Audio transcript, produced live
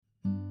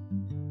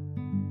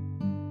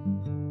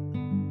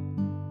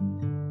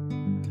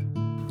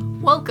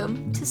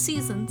Welcome to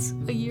Seasons,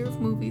 a Year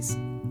of Movies.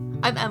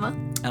 I'm Emma.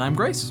 And I'm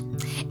Grace.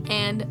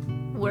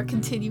 And we're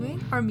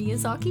continuing our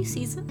Miyazaki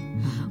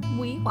season.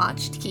 We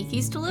watched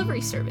Kiki's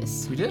Delivery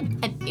Service. We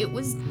did. And it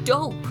was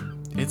dope.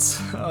 It's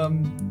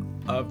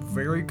a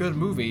very good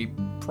movie.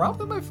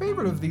 Probably my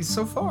favorite of these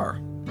so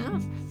far. Yeah.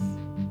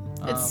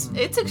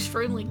 It's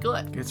extremely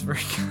good. It's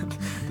very good.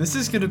 This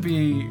is going to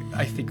be,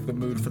 I think, the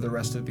mood for the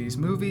rest of these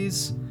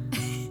movies.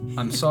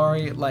 I'm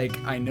sorry,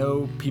 I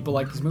know people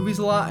like these movies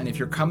a lot, and if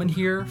you're coming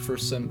here for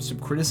some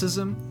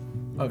criticism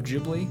of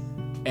Ghibli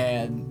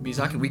and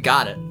Miyazaki, we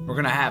got it. We're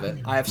going to have it.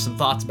 I have some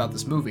thoughts about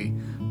this movie,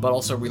 but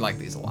also we like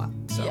these a lot.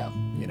 So,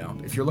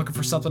 if you're looking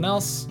for something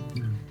else,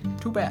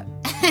 too bad.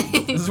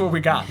 This is what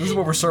we got. This is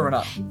what we're serving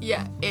up.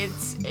 Yeah,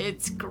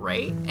 it's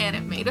great, and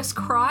it made us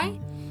cry.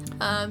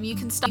 You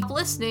can stop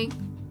listening.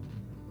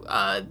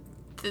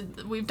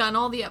 We've done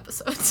all the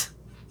episodes.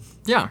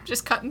 Yeah.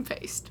 Just cut and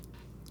paste.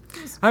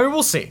 I mean,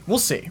 we'll see.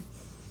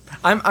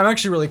 I'm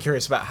actually really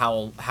curious about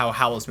how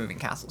Howl's Moving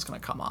Castle is going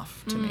to come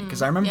off to me,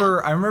 because I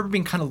remember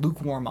being kind of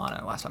lukewarm on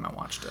it last time I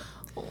watched it.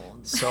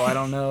 So I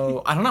don't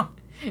know.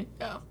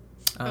 Yeah.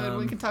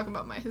 We can talk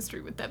about my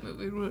history with that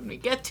movie when we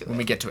get to it. When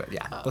we get to it,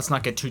 yeah. Let's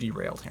not get too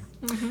derailed here.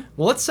 Mm-hmm.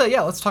 Well,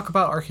 let's talk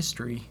about our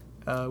history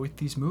with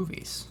these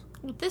movies.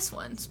 With this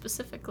one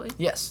specifically.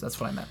 Yes, that's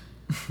what I meant.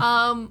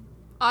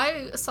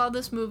 I saw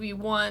this movie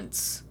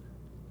once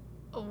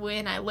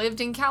when I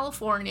lived in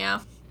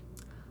California.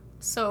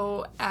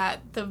 So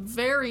at the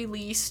very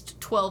least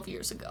 12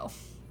 years ago.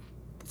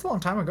 That's a long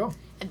time ago.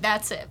 And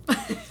that's it.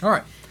 All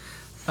right.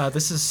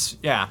 This is,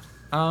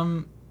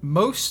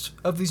 most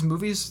of these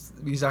movies,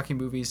 Miyazaki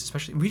movies,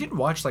 especially, we didn't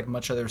watch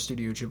much other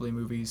Studio Ghibli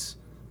movies.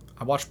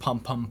 I watched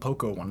Pom Pom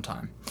Poko one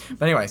time.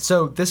 But anyway,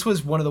 so this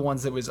was one of the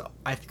ones that was,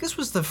 I think this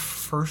was the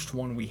first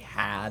one we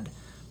had,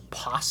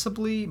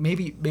 possibly,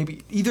 maybe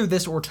either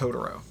this or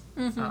Totoro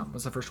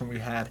was the first one we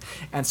had.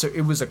 And so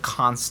it was a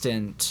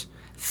constant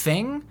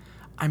thing.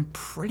 I'm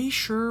pretty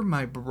sure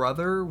my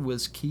brother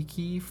was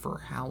Kiki for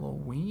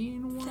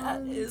Halloween once.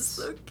 That is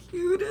the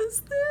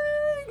cutest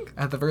thing.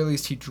 At the very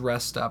least, he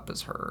dressed up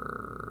as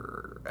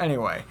her.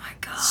 Anyway. Oh my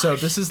gosh. So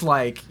this is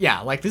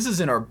this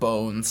is in our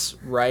bones,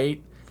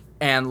 right?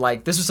 And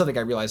this was something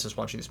I realized just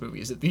watching this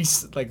movie, is that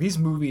these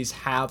movies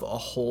have a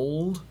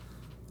hold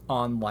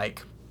on my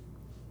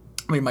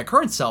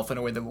current self in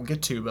a way that we'll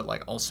get to,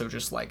 but also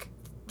just the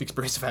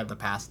experience I've had in the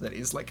past that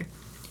is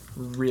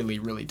really,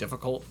 really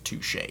difficult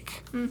to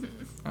shake.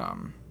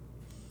 Mm-hmm.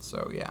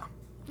 So yeah.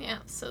 Yeah,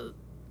 so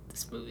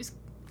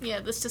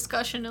this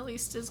discussion at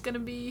least is going to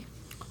be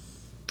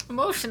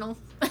emotional.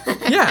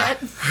 Yeah,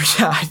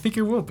 I think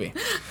it will be.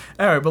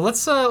 Anyway, but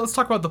let's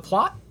talk about the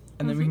plot,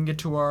 and then we can get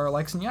to our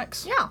likes and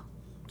yikes. Yeah.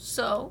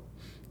 So,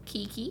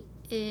 Kiki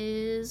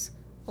is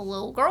a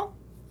little girl,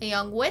 a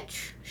young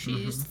witch.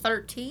 She's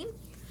 13.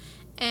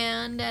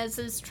 And as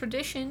is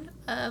tradition,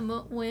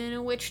 when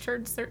a witch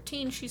turns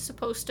 13, she's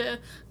supposed to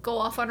go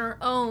off on her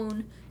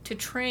own to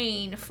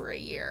train for a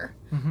year.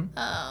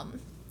 Mm-hmm.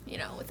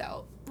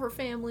 Without her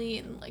family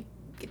and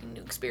getting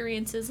new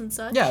experiences and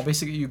such. Yeah,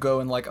 basically you go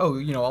and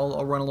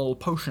I'll run a little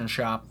potion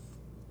shop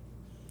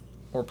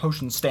or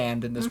potion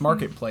stand in this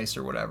marketplace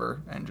or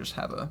whatever, and just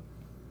have a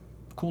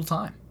cool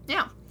time.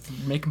 Yeah.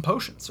 Making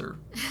potions or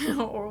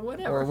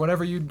whatever. Or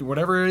whatever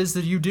it is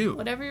that you do.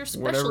 Whatever your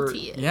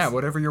specialty is. Yeah,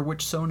 whatever your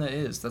witch sona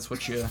is. That's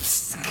what you...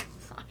 That's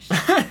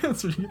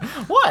what you...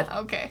 What?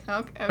 Okay,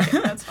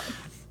 that's fine.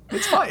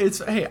 It's fine.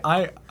 Hey,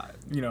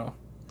 we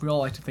all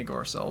like to think of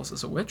ourselves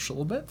as a witch a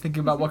little bit.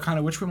 Thinking about what kind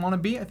of witch we want to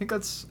be. I think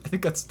that's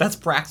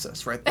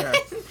praxis right there.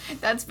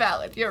 That's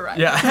valid. You're right.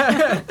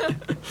 Yeah.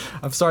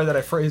 I'm sorry that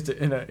I phrased it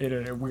in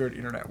a weird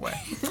internet way.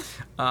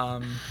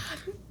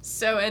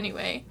 So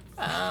anyway,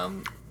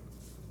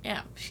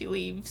 she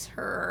leaves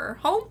her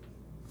home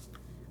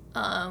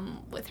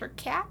with her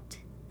cat,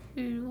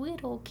 her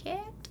little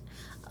cat,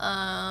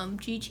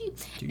 Gigi.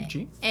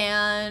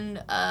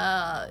 And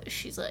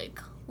she's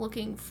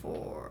looking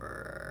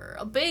for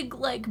a big,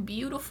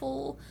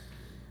 beautiful,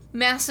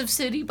 massive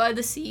city by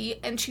the sea,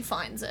 and she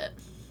finds it.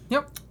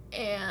 Yep.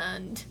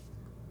 And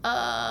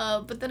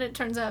but then it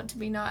turns out to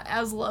be not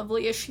as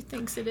lovely as she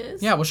thinks it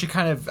is. Yeah, well,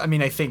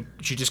 I think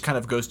she just kind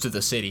of goes to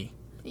the city.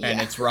 Yeah.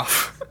 And it's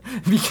rough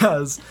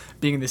because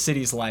being in the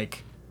city's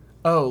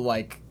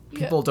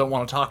people don't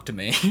want to talk to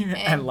me.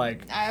 and I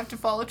have to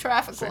follow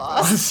traffic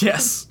laws.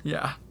 Yes.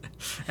 Yeah.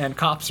 And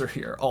cops are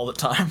here all the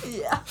time.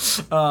 Yeah.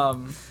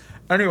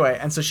 Anyway,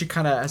 and so she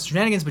kind of has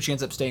shenanigans, but she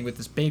ends up staying with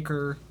this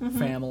baker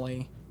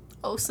family.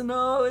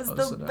 Osano is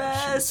the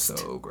best.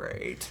 She's so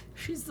great.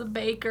 She's the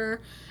baker,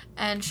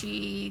 and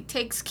she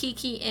takes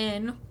Kiki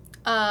in.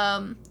 They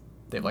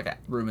have a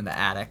room in the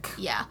attic.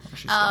 Yeah.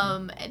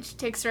 And she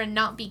takes her in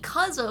not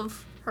because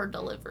of her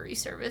delivery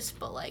service,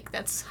 but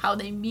that's how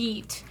they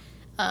meet.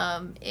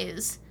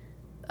 Is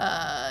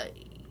a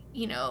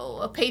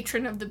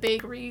patron of the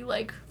bakery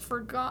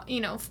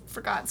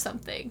forgot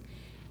something,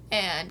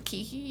 and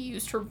Kiki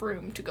used her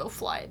broom to go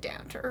fly it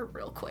down to her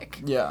real quick.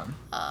 Yeah.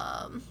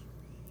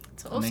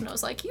 So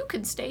Osano's you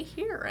can stay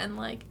here and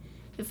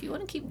if you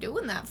want to keep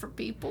doing that for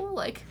people,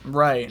 like,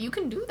 Right. you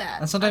can do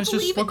that. And sometimes I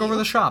just believe in look over you.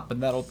 the shop,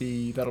 and that'll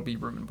be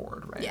room and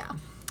board, right? Yeah.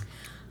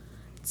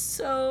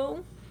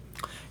 So,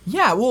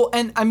 Yeah, well,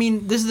 and I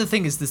mean, this is the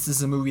thing: is this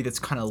is a movie that's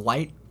kind of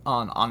light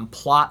on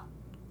plot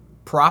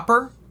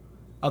proper,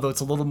 although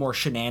it's a little more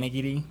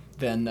shenanigan-y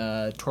than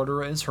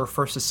Tortora is. Her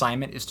first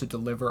assignment is to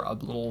deliver a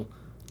little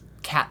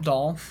cat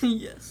doll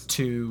yes.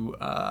 to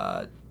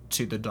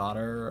the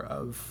daughter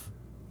of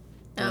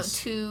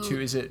this, to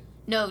is it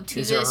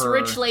this her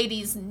rich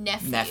lady's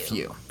nephew.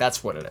 nephew?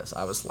 That's what it is.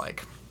 I was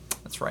like,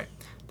 that's right,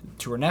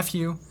 to her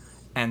nephew,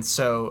 and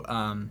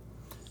so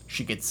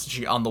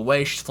she on the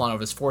way, she's flying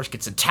over this forest,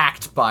 gets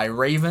attacked by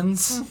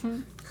ravens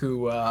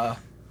who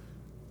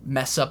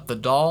mess up the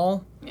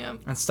doll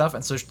and stuff,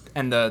 and so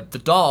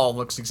the doll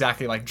looks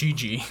exactly like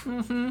Gigi,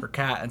 her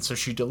cat, and so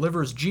she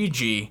delivers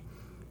Gigi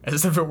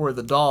as if it were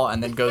the doll,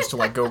 and then goes to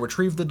like go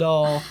retrieve the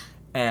doll,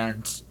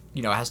 and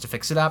has to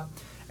fix it up,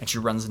 and she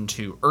runs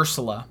into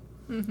Ursula,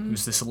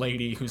 who's this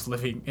lady who's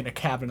living in a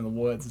cabin in the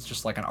woods. It's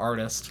just like an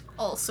artist.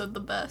 Also the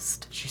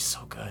best. She's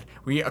so good.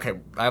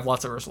 I have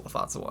lots of Ursula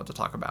thoughts I wanted to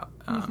talk about.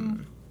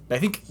 But I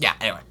think, yeah,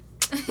 anyway.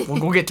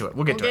 We'll get to it.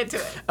 We'll get to it.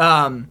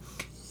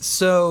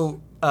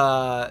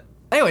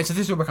 Anyway, so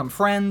these two become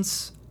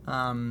friends.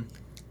 And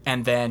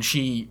then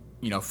she,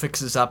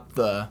 fixes up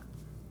the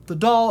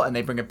doll, and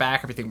they bring it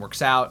back. Everything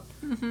works out.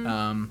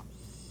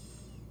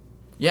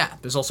 Yeah,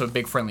 there's also a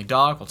big friendly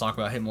dog. We'll talk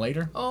about him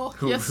later. Oh,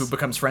 who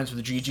becomes friends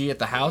with Gigi at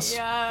the house.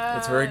 Yes.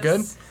 It's very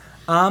good.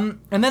 And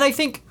then I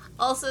think...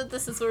 Also,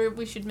 this is where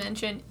we should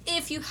mention,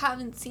 if you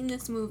haven't seen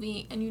this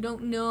movie and you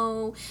don't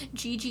know,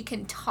 Gigi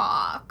can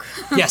talk.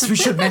 Yes, we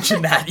should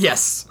mention that.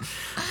 Yes.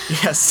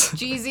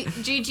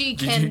 Gigi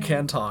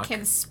can talk.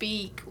 Can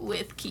speak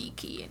with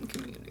Kiki and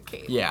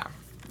communicate. Yeah.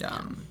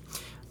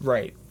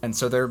 Right. And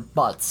so they're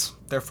butts.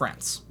 They're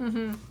friends.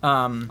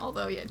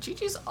 Although, yeah,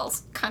 Gigi's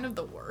also kind of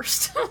the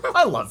worst.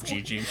 I love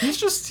Gigi. He's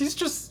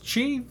just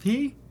she,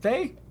 he,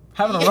 they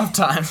having a rough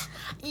time.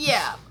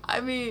 Yeah. I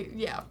mean,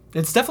 yeah.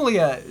 It's definitely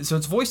so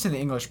it's voiced in the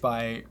English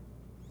by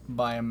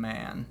a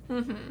man.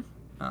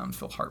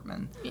 Phil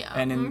Hartman. Yeah.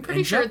 And I'm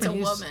pretty sure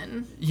Japanese, it's a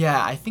woman.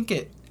 Yeah, I think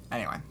it...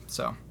 Anyway,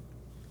 so...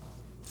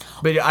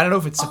 But I don't know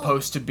if it's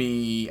supposed to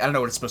be... I don't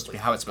know what it's supposed to be,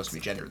 how it's supposed to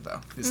be gendered,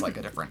 though. It's like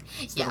a different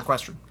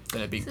question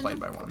than it being played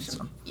by a woman.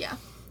 So. Yeah.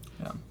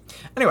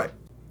 Anyway.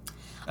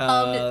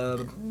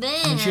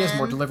 Then... she has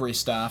more delivery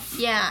stuff.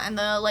 Yeah, and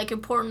the,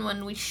 important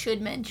one we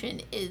should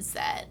mention is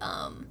that,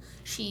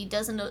 she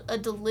does a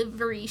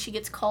delivery. She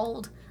gets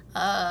called,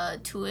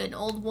 to an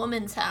old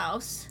woman's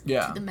house.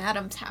 Yeah. To the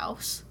madam's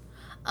house.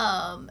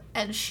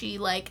 And she,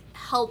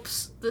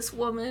 helps this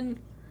woman,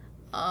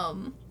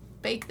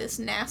 bake this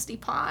nasty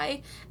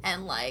pie,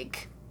 and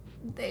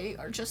they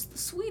are just the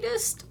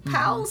sweetest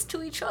pals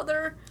to each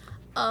other.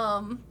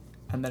 And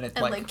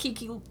then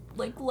Kiki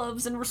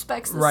loves and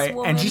respects this right,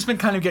 woman. and she's been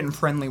kind of getting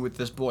friendly with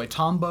this boy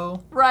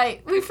Tombo.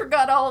 Right, we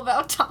forgot all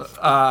about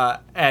Tombo.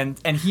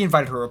 And he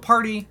invited her to a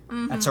party,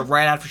 and so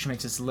right after she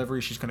makes this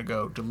delivery, she's gonna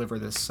go deliver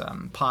this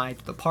pie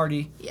to the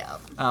party. Yeah.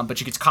 But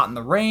she gets caught in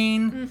the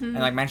rain, and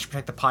manages to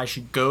protect the pie.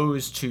 She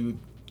goes to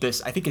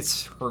this, I think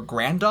it's her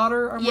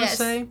granddaughter, I want to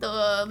say. Yes,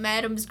 the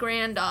madam's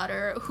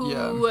granddaughter,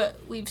 who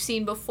we've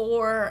seen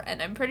before,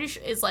 and I'm pretty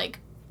sure is,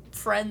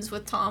 friends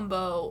with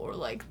Tombo, or,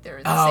 they're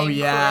in the same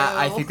crew.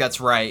 I think that's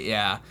right,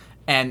 yeah.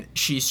 And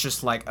she's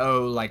just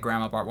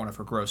Grandma bought one of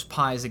her gross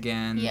pies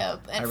again.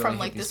 Yep, and really from,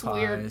 hate this these pies.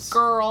 weird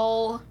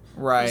girl.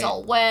 Right. Who's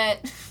all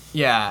wet.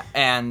 Yeah,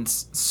 and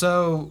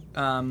so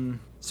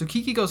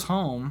Kiki goes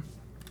home,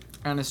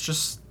 and it's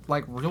just,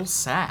 real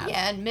sad.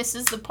 Yeah, and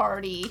misses the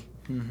party.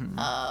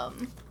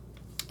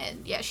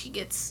 And, yeah, she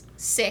gets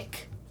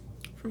sick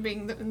from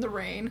being in the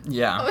rain.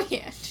 Yeah. Oh,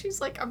 yeah,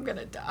 she's like, I'm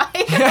gonna die.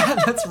 Yeah,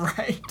 that's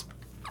right.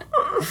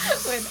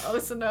 When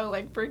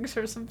Osano brings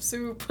her some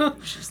soup.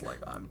 She's like,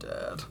 I'm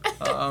dead.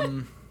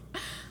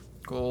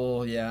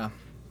 Cool, yeah.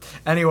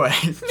 Anyway,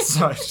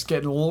 so just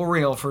getting a little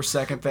real for a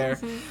second there.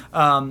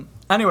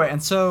 Anyway,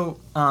 and so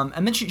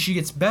and then she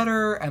gets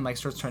better and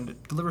starts trying to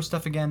deliver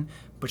stuff again,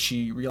 but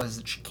she realizes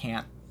that she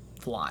can't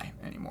fly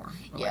anymore.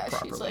 Yeah,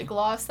 properly. she's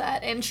lost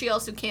that, and she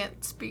also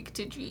can't speak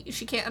to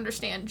she can't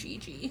understand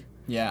Gigi.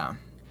 Yeah.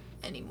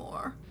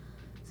 Anymore.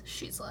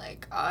 She's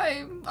like,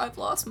 I've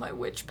lost my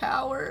witch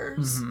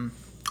powers.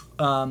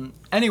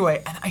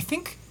 Anyway, and I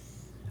think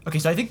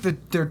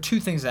that there are two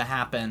things that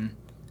happen.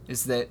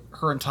 Is that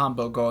her and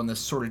Tombo go on this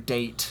sort of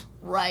date.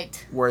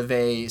 Right. Where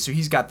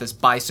he's got this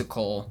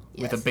bicycle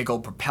with a big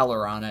old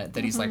propeller on it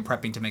that he's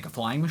prepping to make a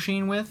flying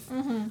machine with.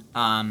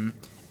 And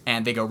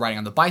they go riding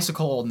on the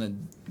bicycle and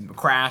then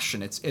crash,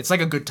 and it's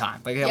like a good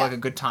time. They have a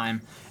good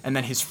time. And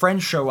then his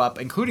friends show up,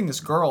 including this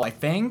girl, I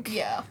think.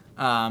 Yeah.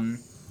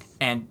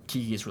 And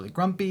Kiki is really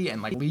grumpy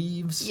and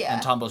leaves. Yeah.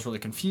 And Tombo's really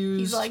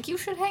confused. He's like, you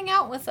should hang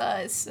out with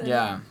us.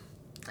 And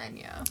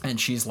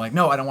she's like,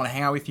 no, I don't want to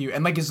hang out with you.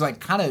 And is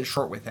kind of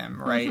short with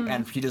him, right?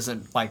 And he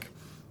doesn't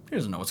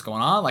know what's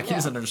going on. He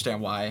doesn't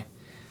understand why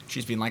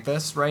she's been like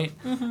this, right?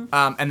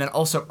 And then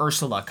also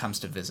Ursula comes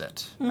to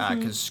visit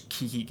because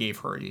Kiki gave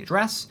her the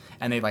address,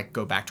 and they like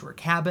go back to her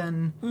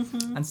cabin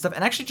and stuff,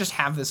 and actually just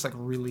have this like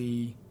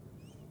really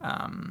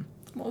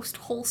most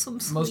wholesome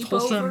most sleepover.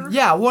 wholesome.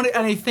 Yeah, one,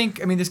 and I think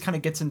this kind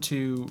of gets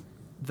into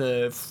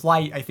the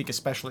flight. I think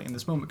especially in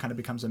this moment kind of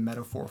becomes a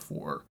metaphor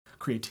for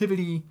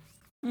creativity,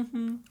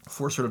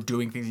 for sort of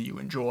doing things that you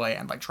enjoy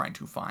and like trying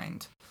to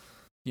find,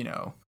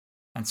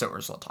 And so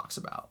Ursula talks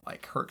about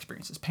like her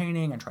experiences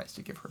painting and tries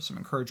to give her some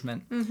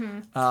encouragement.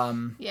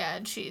 Yeah,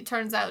 and it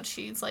turns out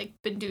she's like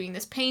been doing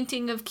this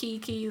painting of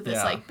Kiki, this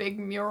Yeah. like big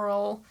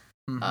mural,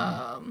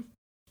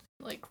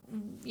 like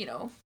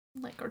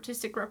like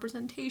artistic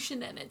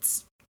representation, and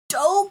it's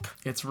dope.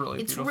 It's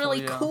really It's beautiful,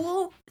 really yeah.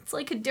 cool. It's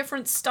like a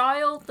different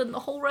style than the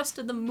whole rest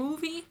of the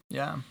movie.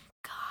 Yeah.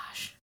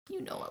 Gosh, I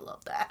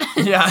love that.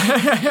 Yeah.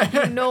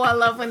 I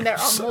love when there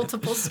are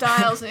multiple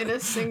styles in a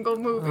single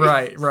movie.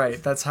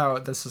 Right.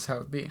 This is how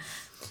it be.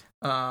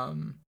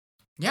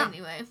 Yeah.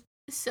 Anyway,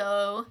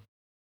 so,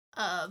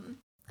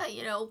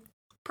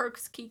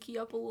 perks Kiki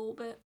up a little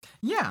bit.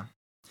 Yeah.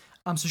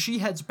 So she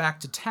heads back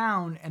to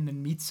town and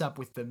then meets up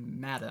with the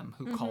madam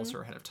who calls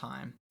her ahead of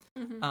time.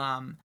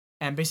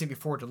 And basically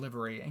before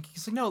delivery, and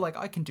Kiki's like, no, like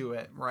I can do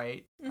it,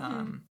 right?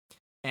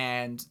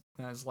 And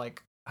I was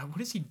like, what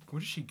does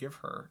she give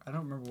her? I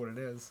don't remember what it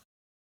is.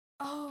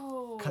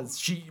 Oh. Because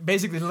she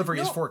basically delivery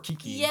is for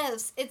Kiki.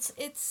 Yes, it's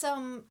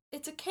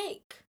a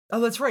cake. Oh,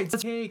 that's right. It's a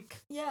cake.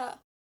 Yeah.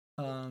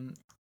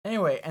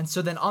 Anyway, and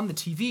so then on the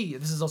TV,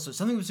 this is also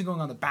something that's been going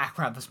on in the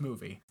background of this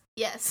movie.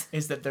 Yes.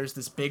 Is that there's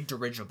this big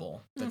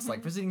dirigible that's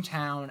like visiting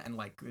town and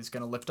like is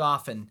gonna lift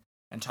off, and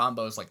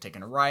Tombo's like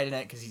taking a ride in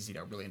it because he's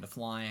really into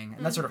flying,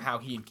 and that's sort of how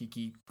he and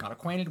Kiki got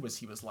acquainted. Was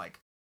he was like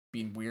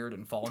being weird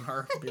and following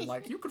her, being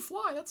like, "You could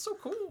fly, that's so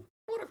cool.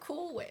 What a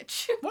cool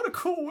witch. What a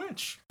cool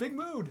witch. Big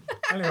mood."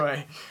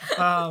 Anyway,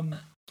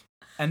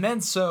 and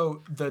then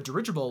so the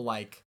dirigible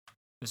like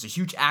there's a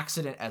huge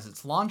accident as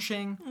it's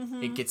launching.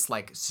 It gets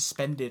like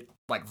suspended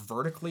like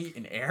vertically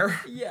in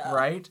air. Yeah.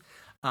 Right.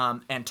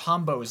 And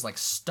Tombo is like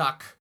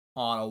stuck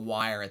on a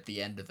wire at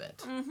the end of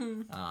it.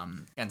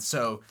 And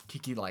so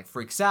Kiki like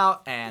freaks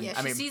out, and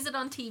she sees it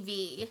on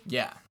TV.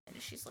 Yeah.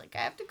 And she's like, I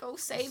have to go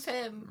save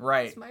him.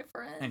 Right. He's my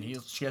friend.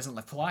 And she hasn't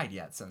like flied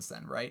yet since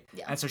then, right?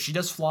 Yeah. And so she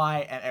does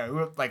fly,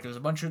 and like there's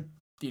a bunch of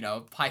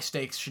high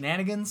stakes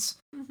shenanigans.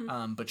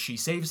 But she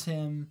saves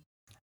him,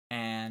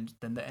 and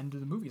then the end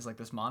of the movie is like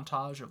this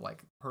montage of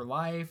like her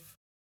life.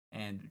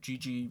 And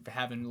Gigi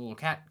having little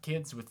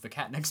kids with the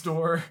cat next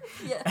door.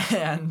 Yeah.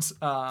 And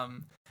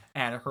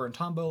her and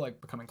Tombo like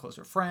becoming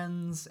closer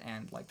friends,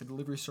 and like the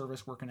delivery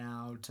service working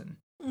out,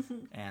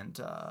 and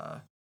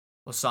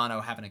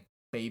Lozano having a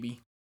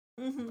baby.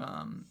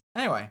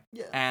 Anyway.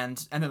 Yeah. And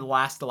then the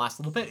last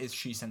little bit is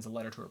she sends a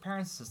letter to her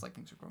parents, says like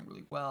things are going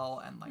really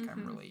well, and like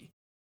I'm really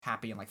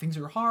happy, and like things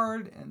are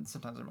hard, and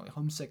sometimes I'm really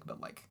homesick, but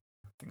like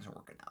things are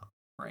working out,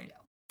 right? Yeah.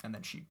 And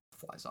then she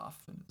flies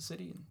off into the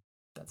city, and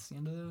that's the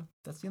end of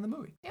the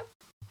movie. Yep.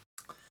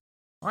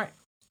 All right,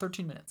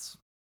 13 minutes.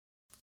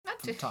 Not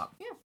too top.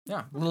 Yeah.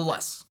 Yeah, a little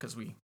less because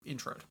we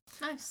introed.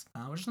 Nice.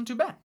 Which isn't too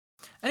bad.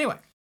 Anyway,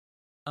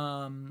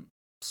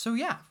 so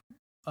yeah,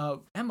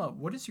 Emma,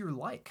 what is your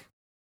like?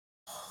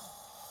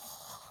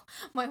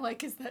 My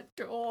like is that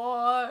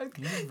dog.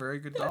 He's a very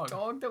good that dog.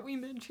 dog that we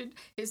mentioned.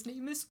 His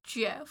name is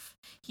Jeff.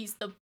 He's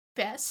the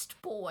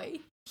best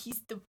boy.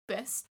 He's the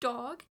best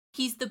dog.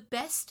 He's the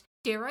best,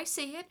 dare I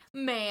say it,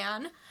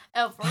 man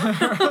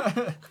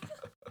ever.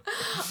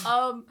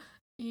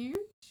 You're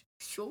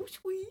so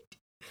sweet.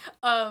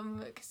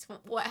 'Cause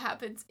what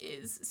happens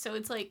is, so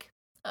it's like,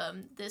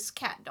 this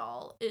cat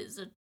doll is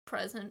a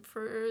present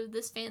for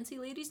this fancy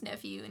lady's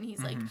nephew, and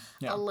he's like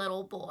a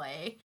little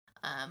boy,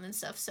 and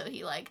stuff. So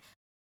he like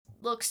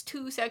looks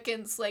 2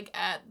 seconds like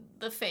at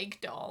the fake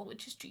doll,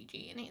 which is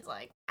Gigi, and he's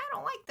like, I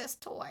don't like this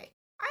toy.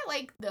 I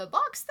like the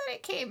box that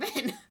it came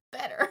in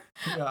better.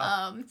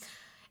 Yeah.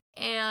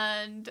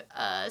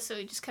 So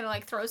he just kind of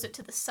like throws it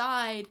to the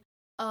side.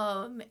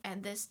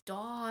 And this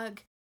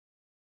dog,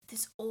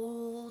 this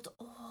old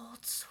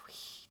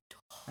sweet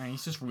dog. And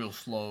he's just real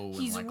slow.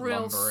 He's and like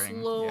real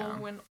lumbering. slow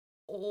Yeah. and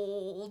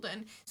old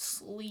and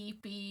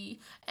sleepy,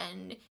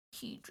 and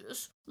he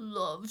just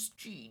loves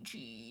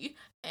Gigi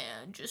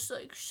and just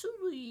like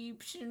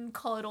sleeps and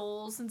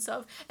cuddles and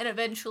stuff. And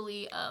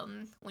eventually,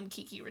 when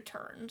Kiki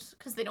returns,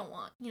 because they don't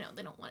want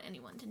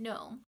anyone to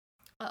know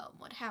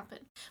what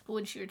happened. But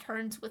when she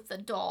returns with the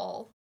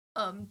doll,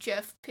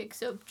 Jeff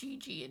picks up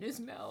Gigi in his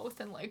mouth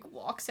and like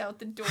walks out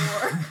the door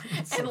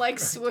and like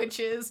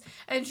switches,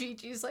 and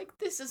Gigi's like,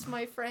 this is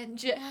my friend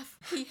Jeff.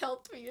 He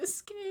helped me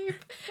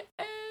escape,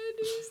 and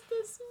he's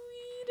the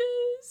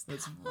sweetest.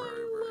 It's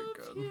very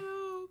good.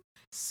 Him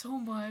so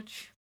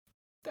much.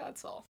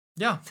 That's all.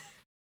 Yeah.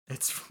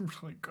 It's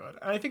really good.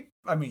 And I think,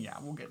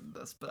 we'll get into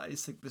this, but I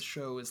just think this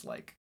show is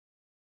like,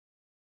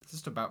 it's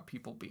just about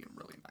people being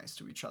really nice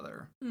to each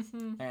other.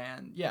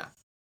 And yeah.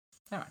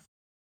 Anyway,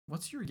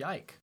 what's your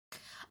yike?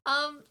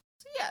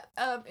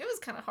 It was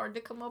kind of hard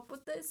to come up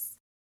with this,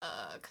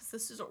 because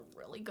this is a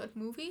really good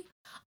movie.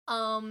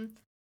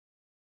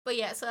 But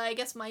yeah, so I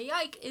guess my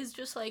yike is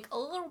just like a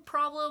little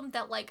problem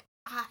that like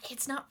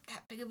it's not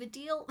that big of a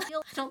deal. I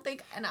don't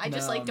think, and I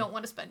just like No. don't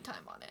want to spend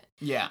time on it.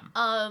 Yeah.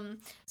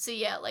 So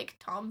yeah, like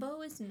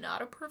Tombo is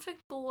not a perfect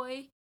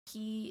boy.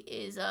 He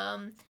is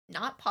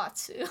not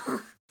Patsu.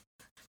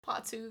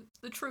 Patsu,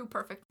 the true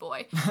perfect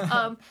boy.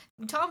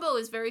 Tombo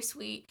is very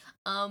sweet.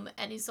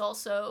 And he's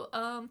also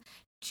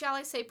shall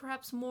I say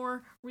perhaps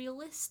more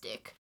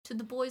realistic to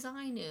the boys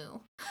I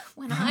knew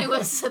when I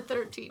was a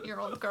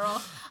 13-year-old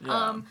girl.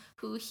 Yeah.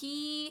 Who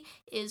he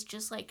is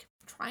just like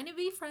trying to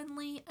be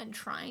friendly and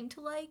trying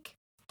to like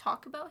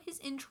talk about his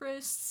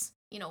interests,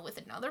 you know, with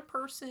another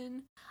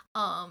person,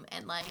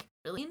 and like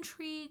really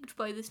intrigued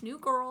by this new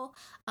girl,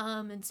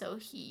 and so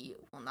he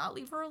will not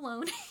leave her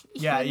alone.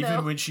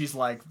 Even when she's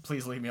like,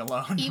 please leave me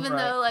alone. Even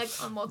right? though like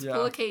on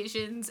multiple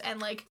occasions and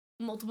like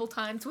multiple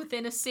times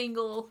within a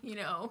single, you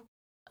know,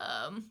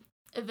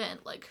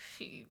 event, like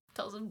she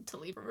tells him to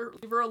leave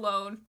her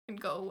alone and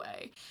go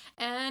away,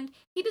 and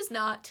he does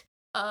not.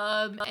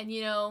 And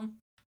you know,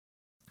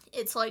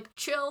 it's like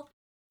chill.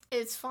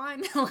 It's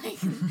fine. Like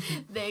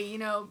they, you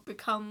know,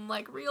 become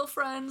like real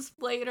friends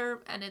later,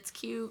 and it's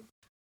cute.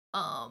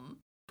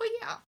 But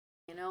yeah,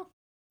 you know,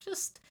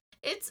 just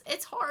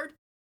it's hard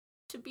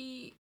to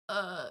be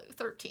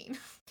 13.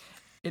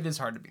 It is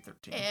hard to be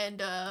 13.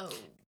 And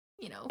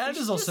you know, and it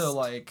is also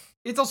like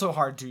it's also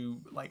hard to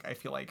like I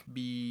feel like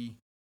be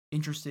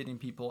interested in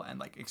people and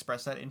like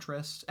express that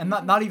interest, and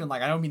not even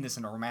like I don't mean this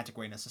in a romantic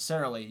way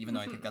necessarily, even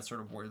though I think that's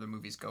sort of where the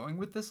movie's going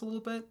with this a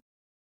little bit,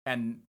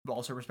 and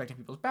also respecting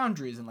people's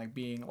boundaries and like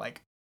being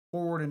like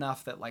forward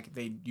enough that like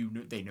they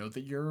know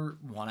that you're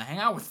want to hang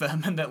out with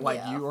them and that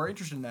like you are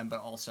interested in them, but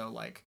also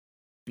like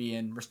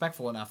being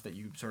respectful enough that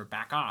you sort of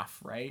back off,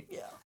 right?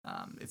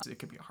 It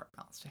could be a hard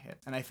balance to hit,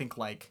 and I think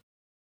like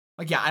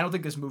yeah, I don't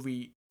think this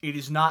movie, it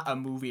is not a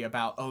movie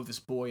about, oh, this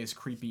boy is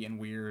creepy and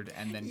weird,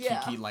 and then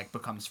Kiki, like,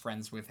 becomes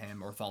friends with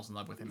him or falls in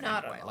love with him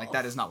anyway. Like,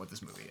 that is not what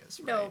this movie is,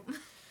 right?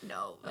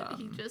 No, but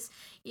he just,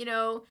 you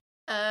know,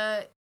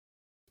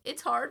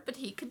 it's hard, but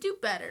he could do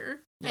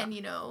better, and,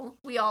 you know,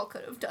 we all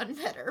could have done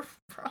better,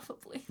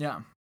 probably. Yeah.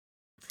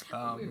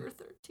 When we were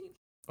 13.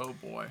 Oh,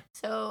 boy.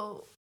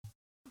 So,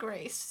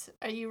 Grace,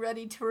 are you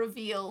ready to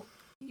reveal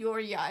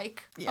your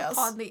yike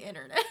upon the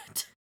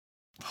internet?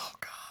 Oh,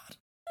 God.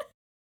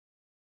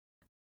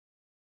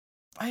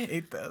 I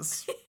hate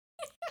this.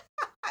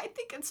 I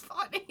think it's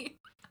funny.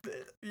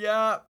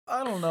 Yeah,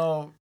 I don't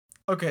know.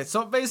 Okay,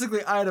 so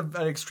basically I had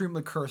an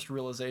extremely cursed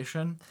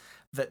realization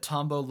that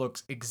Tombo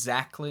looks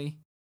exactly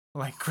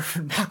like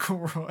Griffin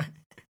McElroy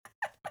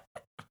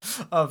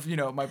of, you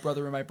know, My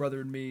Brother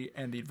and Me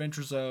and The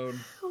Adventure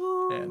Zone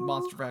and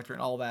Monster Factory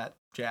and all that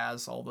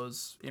jazz, all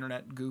those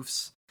internet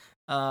goofs.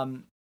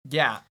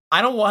 Yeah,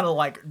 I don't want to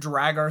like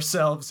drag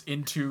ourselves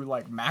into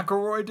like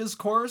McElroy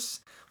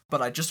discourse,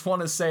 but I just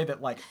want to say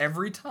that, like,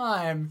 every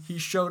time he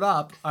showed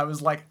up, I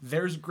was like,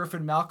 there's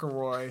Griffin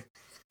McElroy,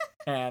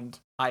 and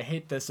I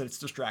hate this, and it's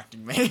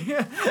distracting me.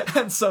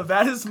 And so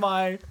that is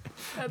my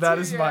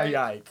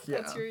yike. Yeah.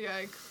 That's your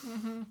yike.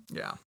 Mm-hmm.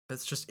 Yeah.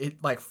 That's just,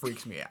 it, like,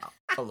 freaks me out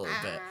a little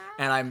bit.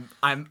 And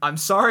I'm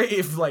sorry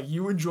if, like,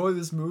 you enjoy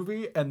this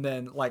movie, and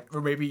then, like,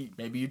 or maybe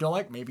you don't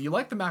like, maybe you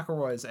like the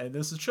McElroys, and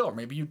this is chill, or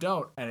maybe you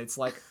don't, and it's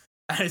like,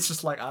 and it's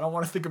just like, I don't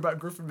want to think about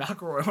Griffin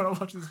McElroy when I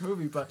watch this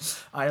movie, but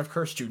I have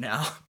cursed you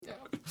now. Yeah.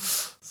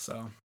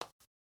 So,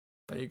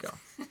 there you go.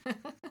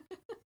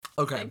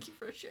 Okay. Thank you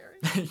for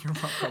sharing. You're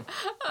welcome.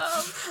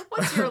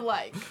 What's your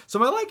like? So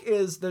my like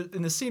is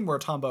in the scene where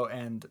Tombo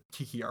and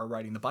Kiki are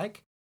riding the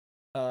bike.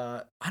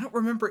 I don't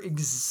remember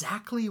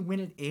exactly when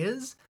it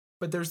is,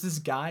 but there's this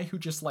guy who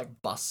just like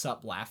busts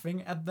up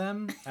laughing at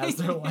them as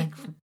they're like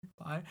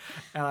by,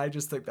 and I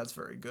just think that's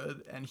very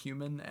good and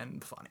human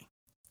and funny,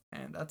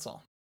 and that's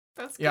all.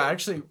 That's good. Yeah,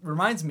 actually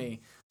reminds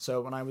me. So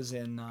when I was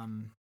in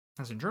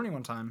Germany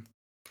one time,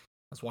 I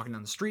was walking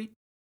down the street,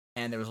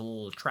 and there was a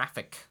little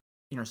traffic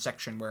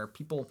intersection where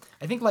people,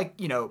 I think like,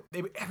 you know,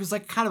 it was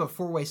like kind of a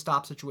 4-way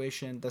stop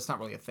situation. That's not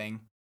really a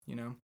thing, you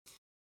know,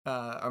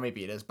 or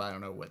maybe it is, but I don't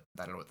know what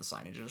the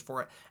signage is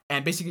for it.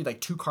 And basically like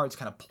 2 cars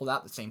kind of pulled out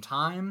at the same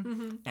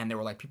time, and there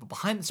were like people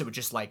behind them, so it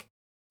just like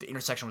the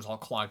intersection was all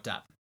clogged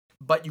up.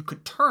 But you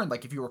could turn,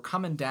 like if you were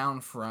coming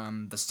down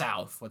from the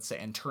south, let's say,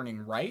 and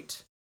turning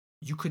right,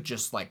 you could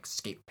just like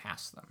skate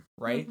past them,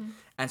 right?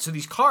 And so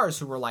these cars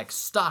who were like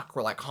stuck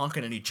were like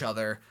honking at each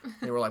other.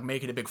 They were like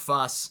making a big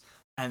fuss.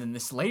 And then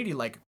this lady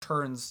like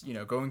turns, you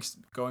know,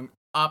 going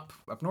up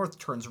north,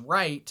 turns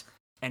right,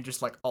 and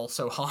just like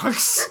also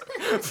honks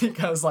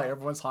because like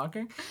everyone's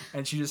honking.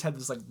 And she just had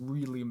this like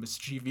really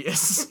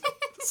mischievous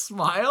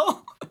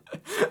smile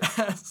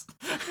as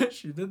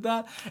she did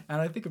that. And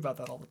I think about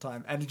that all the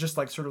time. And just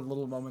like sort of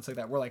little moments like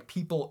that where like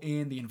people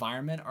in the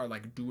environment are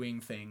like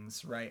doing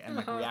things, right? And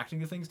like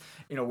reacting to things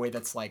in a way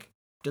that's like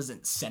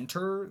doesn't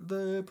center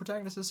the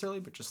protagonist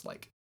necessarily, but just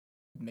like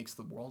makes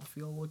the world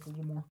feel like a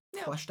little more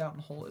fleshed out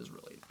and whole is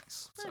really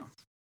nice. So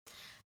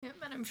yeah,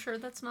 and I'm sure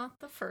that's not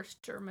the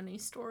first Germany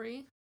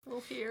story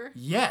we'll hear.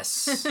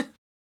 Yes.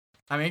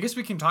 I mean, I guess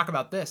we can talk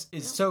about this.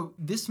 So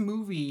this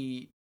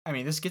movie I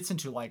mean, this gets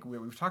into like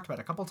we've talked about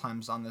a couple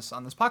times on this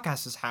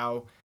podcast is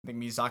how I think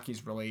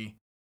Miyazaki's really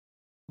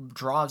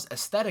draws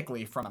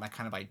aesthetically from a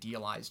kind of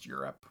idealized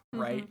Europe,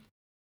 right?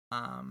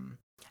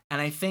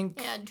 And I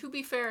think, and to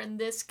be fair, in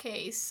this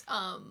case,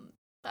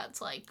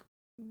 that's like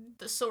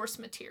the source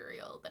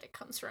material that it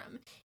comes from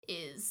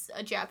is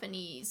a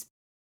Japanese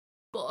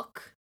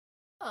book.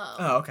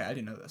 Oh, okay, I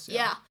didn't know this.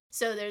 Yeah.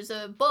 So there's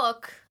a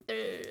book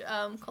there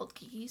called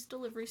Kiki's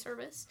Delivery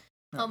Service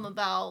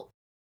about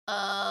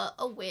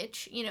a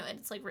witch, you know, and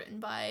it's like written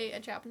by a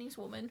Japanese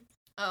woman.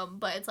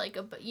 But it's like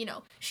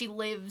she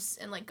lives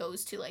and like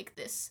goes to like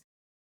this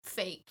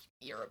fake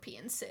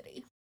European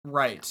city.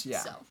 Right. You know?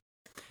 Yeah. So.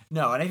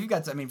 No, and I think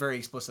that's, I mean, very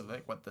explicit,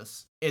 like, what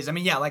this is. I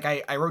mean, yeah, like,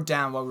 I wrote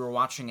down while we were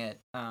watching it,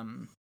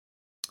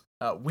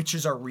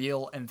 witches are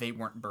real and they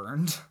weren't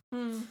burned,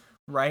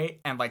 right?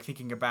 And, like,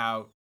 thinking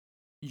about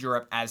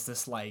Europe as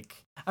this,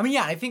 like, I mean,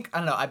 yeah, I don't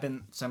know,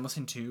 I'm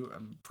listening to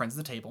Friends of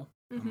the Table.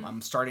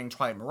 I'm starting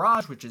Twilight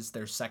Mirage, which is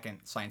their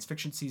second science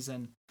fiction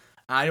season.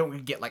 I don't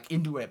really get, like,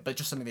 into it, but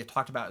just something they've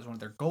talked about as one of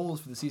their goals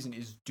for the season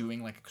is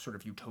doing, like, a sort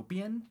of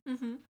utopian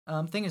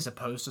thing as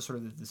opposed to sort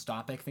of the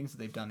dystopic things that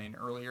they've done in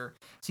earlier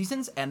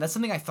seasons. And that's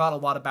something I thought a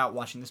lot about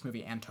watching this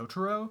movie and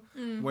Totoro,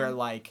 where,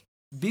 like,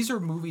 these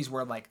are movies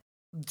where, like,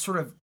 sort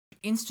of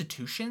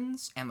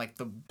institutions and, like,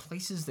 the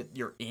places that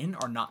you're in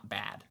are not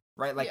bad,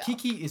 right? Like,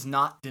 Kiki is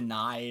not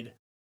denied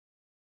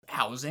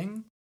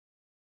housing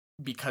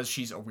because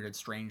she's a weird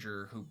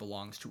stranger who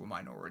belongs to a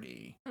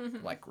minority,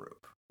 like,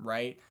 group.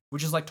 Right,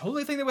 which is like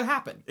totally a thing that would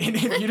happen in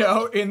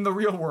in the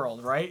real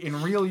world, right?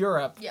 In real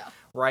Europe,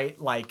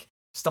 right? Like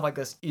stuff like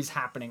this is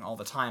happening all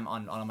the time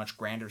on a much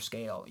grander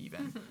scale,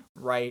 even,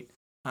 right?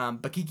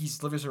 But Kiki's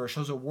Delivery Service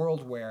shows a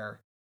world where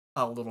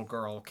a little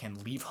girl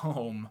can leave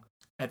home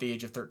at the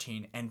age of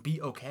 13 and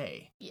be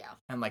okay,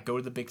 and like go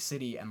to the big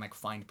city and like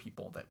find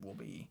people that will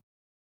be,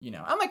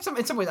 I'm like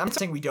in some ways I'm not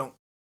saying we don't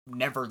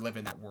never live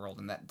in that world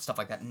and that stuff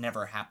like that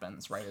never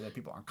happens, right? Or that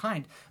people aren't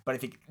kind, but I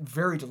think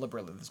very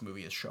deliberately this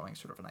movie is showing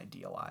sort of an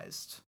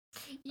idealized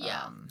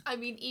I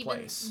mean, even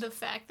place. The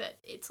fact that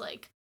it's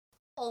like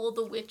all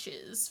the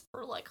witches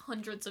for like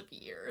hundreds of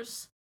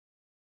years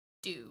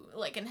do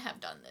like and have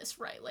done this,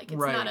 right? Like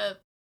it's not a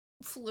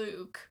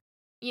fluke,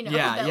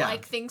 that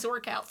like things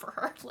work out for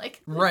her,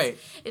 like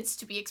it's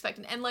to be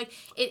expected. And like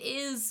it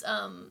is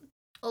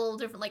a little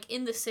different. Like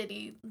in the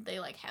city, they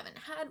like haven't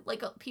had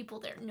like people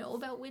there know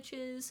about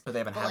witches, but they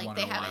haven't had like one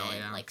they in a haven't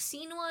while, like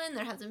seen one.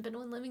 There hasn't been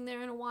one living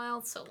there in a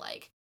while, so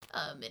like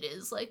it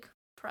is like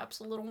perhaps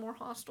a little more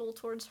hostile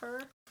towards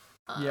her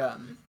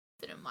than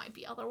it might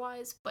be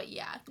otherwise. But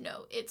yeah,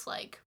 no, it's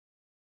like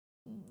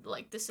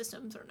the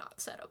systems are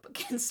not set up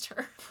against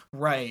her.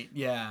 Right.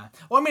 Yeah.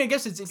 Well, I mean, I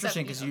guess it's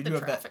interesting because you do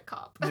have that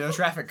cop. The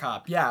traffic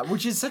cop. Yeah,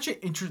 which is such an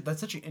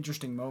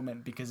interesting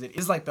moment because it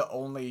is like the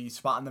only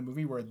spot in the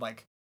movie where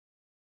like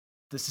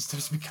the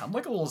systems become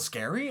like a little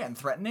scary and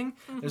threatening.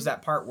 There's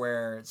that part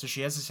where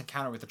she has this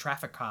encounter with the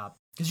traffic cop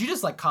because you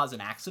just like cause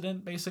an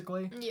accident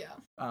basically. Yeah.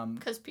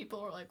 Because people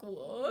are like,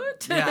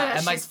 what? Yeah, and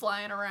she's like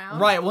flying around.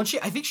 Right. Well,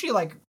 I think she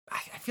like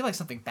I feel like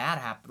something bad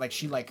happened. Like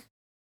she like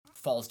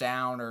falls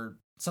down or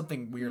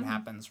something weird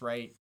happens.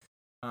 Right.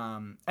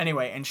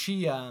 Anyway, and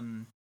she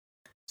so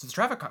the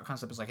traffic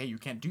concept is like, hey, you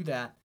can't do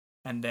that.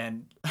 And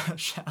then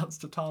shouts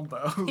to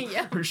Tombo,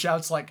 who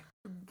shouts like,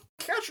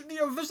 catch,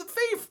 there's a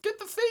thief, get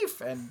the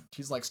thief. And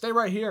she's like, stay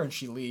right here. And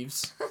she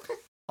leaves.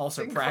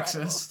 Also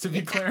Praxis, to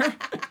be clear.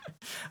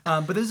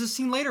 But there's a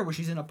scene later where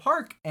she's in a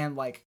park and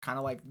like kind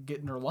of like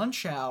getting her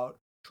lunch out,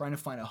 trying to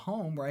find a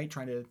home, right?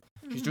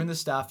 She's doing this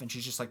stuff and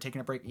she's just like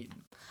taking a break, eating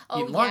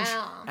lunch.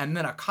 Yeah. And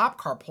then a cop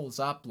car pulls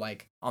up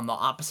like on the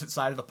opposite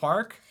side of the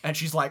park. And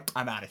she's like,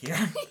 I'm out of here.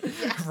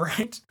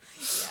 Right?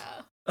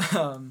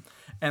 Yeah.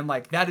 And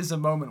like that is a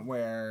moment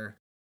where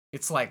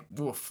it's like,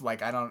 woof,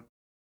 like I don't,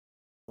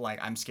 like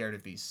I'm scared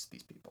of these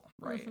people,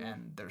 right?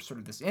 And there's sort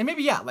of this, and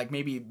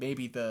maybe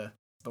maybe the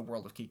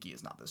world of Kiki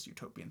is not this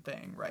utopian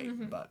thing, right?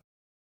 But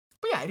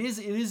yeah, it is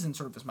in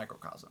sort of this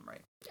microcosm,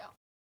 right?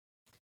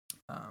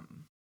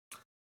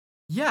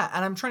 Yeah,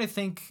 and I'm trying to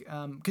think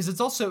because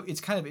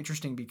it's kind of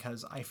interesting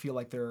because I feel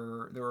like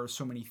there are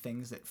so many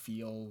things that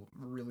feel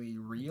really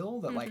real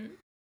that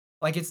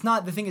like it's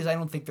not, the thing is I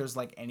don't think there's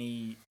like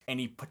any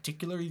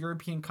particular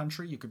European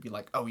country you could be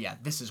like, oh yeah,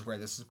 this is where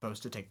this is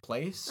supposed to take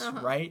place,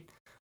 right?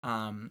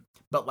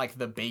 But like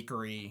the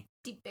bakery,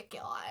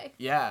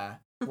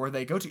 where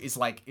they go to is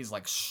like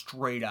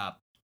straight up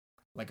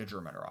like a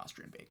German or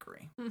Austrian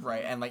bakery,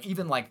 right? And like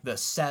even like the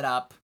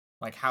setup,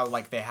 like how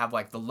like they have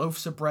like the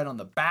loaves of bread on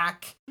the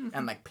back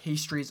and like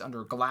pastries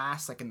under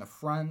glass like in the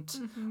front,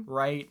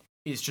 right?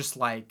 Is just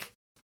like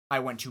I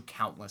went to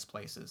countless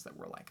places that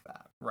were like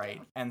that, right?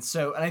 Yeah. And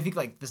I think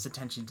like this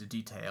attention to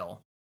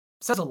detail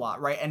says a lot,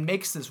 right? And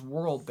makes this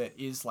world that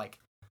is like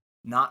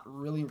not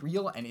really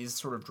real and is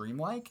sort of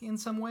dreamlike in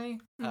some way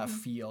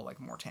feel like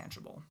more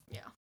tangible.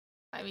 Yeah.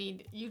 I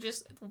mean,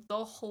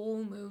 the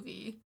whole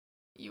movie,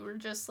 you were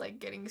just like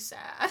getting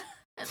sad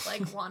and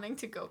like wanting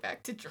to go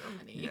back to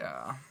Germany.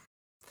 Yeah,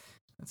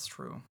 that's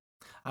true.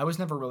 I was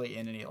never really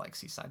in any like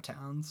seaside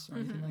towns or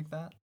anything like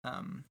that.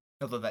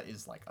 Although that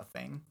is like a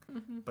thing,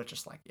 but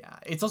just like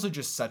it's also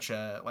just such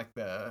a like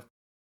the.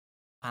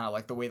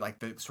 Like the way like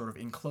the sort of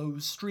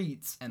enclosed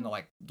streets and the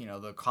like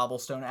the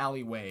cobblestone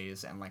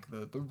alleyways and like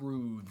the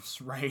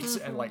roofs, right?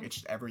 And like it's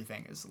just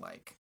everything is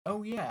like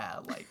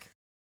like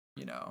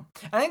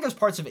I think there's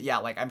parts of it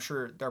like I'm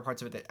sure there are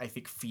parts of it that I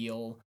think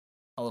feel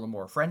a little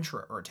more French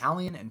or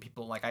Italian, and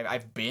people like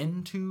I've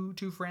been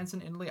to France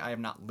and Italy. I have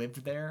not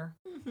lived there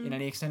in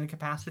any extended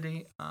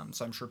capacity,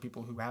 so I'm sure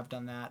people who have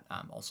done that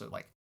also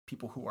like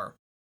people who are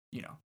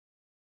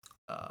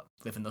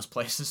live in those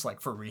places like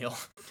for real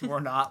who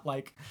are not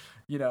like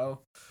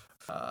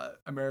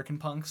American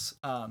punks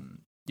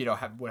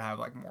would have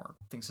like more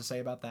things to say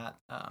about that,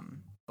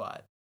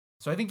 but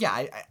so I think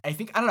I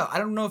think I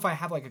don't know if I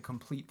have like a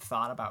complete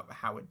thought about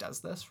how it does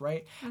this,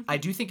 right? I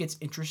do think it's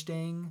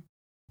interesting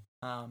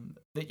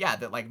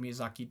that like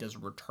Miyazaki does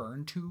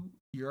return to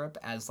Europe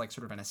as like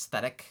sort of an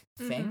aesthetic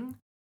thing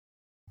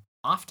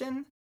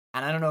often,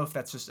 and I don't know if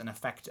that's just an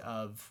effect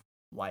of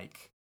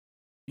like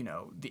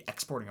the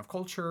exporting of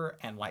culture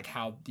and like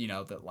how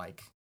that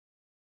like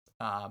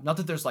not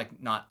that there's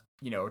like not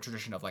a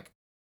tradition of like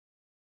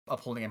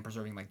upholding and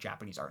preserving like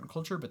Japanese art and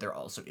culture, but there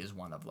also is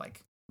one of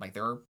like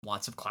there are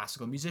lots of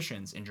classical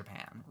musicians in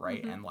Japan,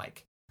 right? And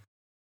like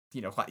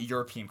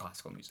European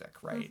classical music,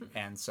 right?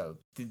 And so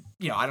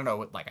I don't know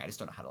what like I just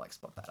don't know how to like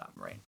split that up,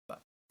 right?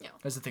 But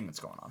there's the thing that's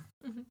going on.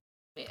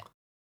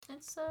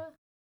 It's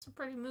a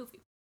pretty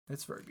movie.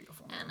 It's very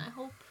beautiful, and I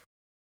hope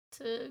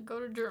to go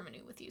to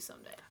Germany with you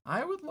someday.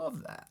 I would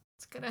love that.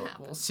 It's gonna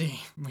happen. We'll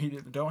see. We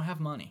don't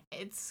have money.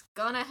 It's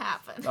gonna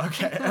happen.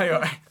 Okay.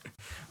 Anyway,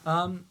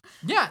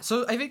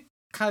 so I think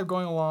kind of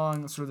going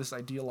along sort of this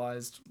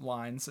idealized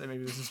lines, and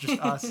maybe this is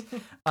just us.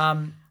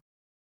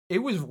 It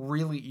was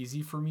really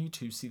easy for me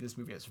to see this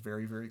movie as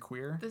very, very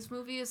queer. This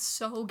movie is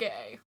so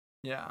gay.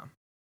 Yeah.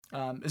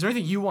 Is there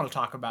anything you want to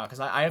talk about?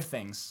 Because I have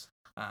things.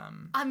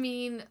 I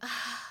mean,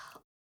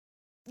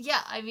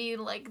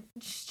 like,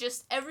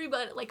 just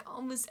everybody, like,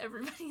 almost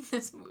everybody in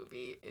this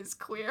movie is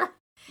queer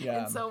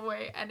in some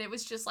way, and it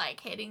was just, like,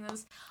 hitting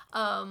this,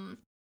 I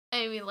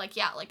mean, like,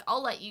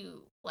 I'll let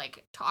you,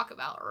 like, talk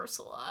about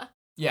Ursula.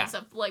 Yeah. And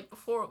stuff, like,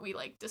 before we,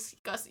 like,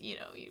 discuss, we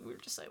were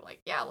just like,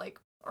 like,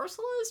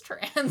 Ursula is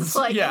trans,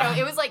 like,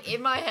 it was, like,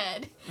 in my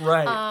head.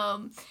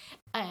 Right.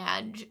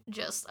 And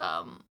just,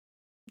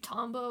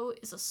 Tombo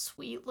is a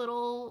sweet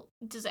little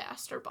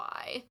disaster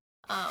buy.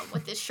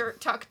 With his shirt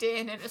tucked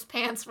in and his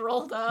pants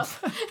rolled up.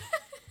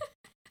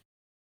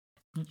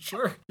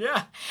 Sure,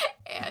 yeah.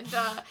 And,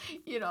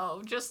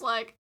 just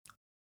like,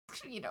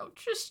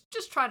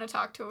 just trying to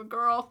talk to a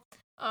girl,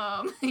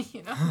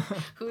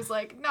 who's,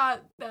 like,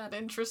 not that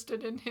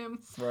interested in him.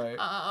 Right.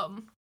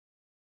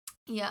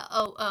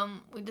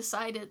 We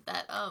decided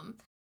that,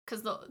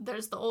 because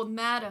there's the old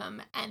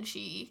madam, and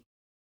she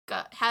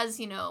has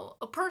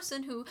a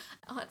person who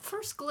at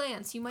first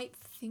glance you might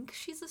think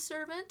she's a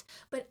servant,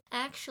 but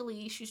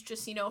actually she's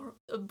just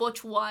a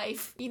butch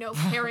wife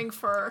caring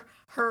for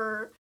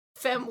her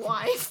femme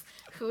wife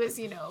who is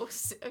ill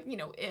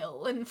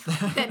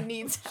and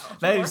needs help.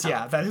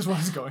 That is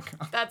what's going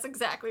on. That's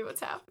exactly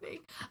what's happening.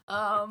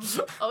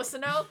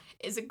 Osano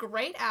is a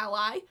great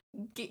ally,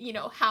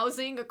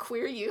 housing a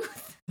queer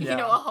youth, a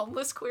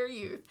homeless queer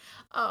youth,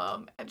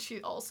 and she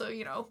also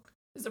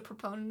is a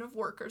proponent of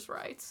workers'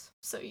 rights,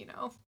 so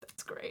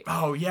that's great.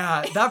 Oh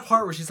yeah, that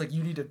part where she's like,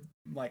 you need to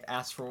like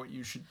ask for what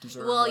you should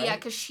deserve. Well, right? yeah,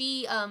 because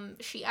she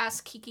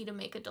asked Kiki to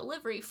make a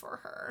delivery for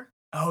her.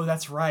 Oh,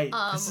 that's right.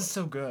 This is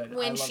so good.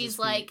 When she's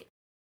like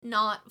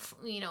not,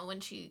 when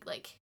she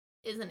like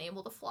isn't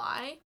able to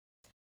fly.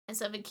 And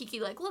so when Kiki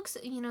like looks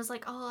at, is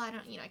like, oh, I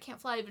don't, I can't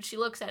fly, but she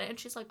looks at it and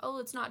she's like, oh,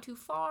 it's not too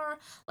far,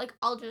 like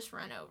I'll just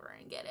run over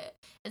and get it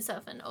and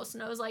stuff. And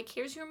Osano's like,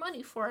 here's your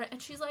money for it,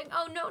 and she's like,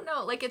 oh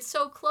no, like it's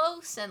so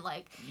close, and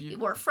like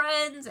we're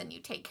friends and you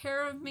take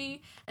care of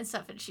me and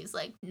stuff. And she's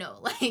like, no,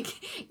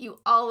 like you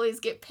always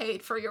get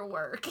paid for your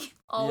work,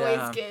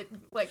 always get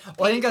like.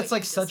 Well, I think that's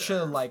like such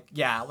a like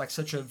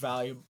such a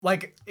value,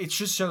 like it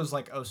just shows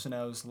like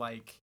Osano's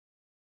like.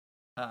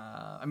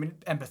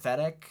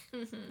 Empathetic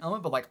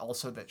element, but like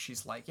also that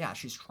she's like,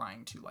 she's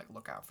trying to like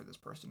look out for this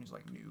person who's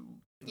like new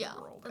in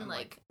the world, and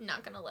like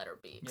not gonna let her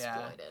be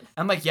exploited.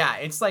 And like,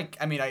 it's like,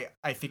 I mean,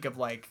 I think of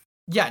like,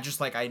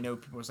 just like I know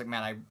people who's like,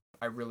 man,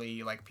 I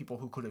really like people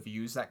who could have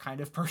used that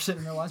kind of person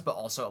in their lives, but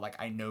also like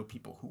I know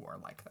people who are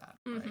like that.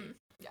 Right?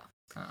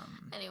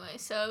 Anyway,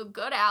 so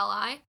good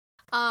ally.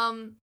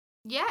 And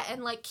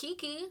like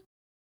Kiki.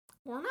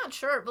 We're not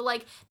sure, but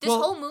like this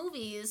whole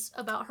movie is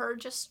about her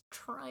just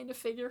trying to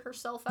figure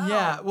herself out.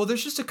 Yeah, well,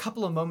 there's just a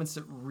couple of moments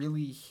that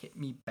really hit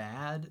me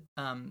bad.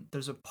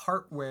 There's a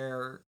part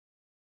where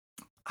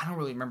I don't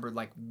really remember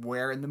like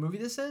where in the movie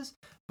this is,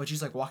 but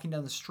she's like walking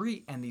down the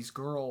street and these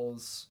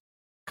girls,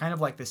 kind of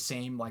like the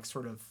same like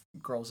sort of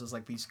girls as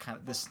like these kind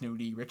of this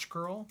snooty rich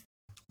girl,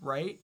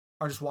 right?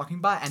 Are just walking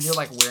by and they're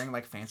like wearing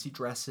like fancy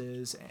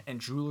dresses and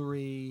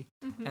jewelry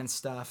and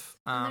stuff.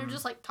 And they're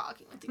just like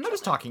talking with each other. They're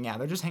just talking,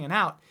 they're just hanging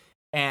out.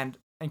 And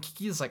and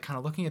Kiki is like kind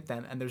of looking at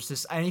them, and there's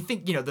this, and I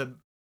think, the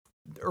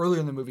earlier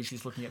in the movie,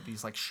 she's looking at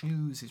these like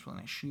shoes, these really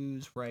nice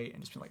shoes, right?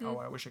 And just being like, oh,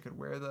 I wish I could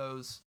wear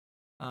those.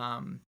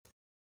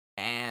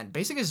 And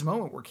basically this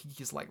moment where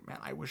Kiki's like, man,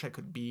 I wish I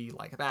could be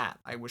like that.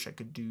 I wish I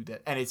could do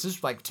that. And it's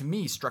just like, to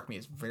me, struck me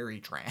as very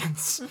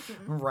trans,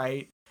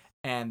 right?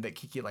 And that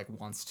Kiki like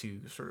wants to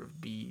sort of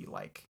be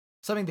like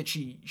something that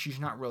she's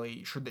not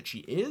really sure that she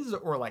is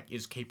or like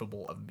is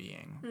capable of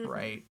being,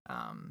 right?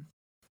 I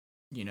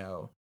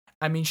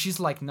mean, she's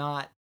like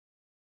not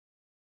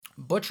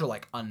butch or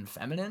like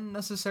unfeminine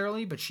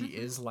necessarily, but she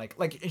is like,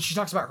 and she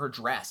talks about her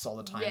dress all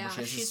the time. Yeah,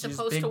 she has she's this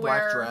supposed big to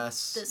black wear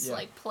dress. this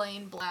like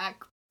plain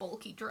black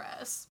bulky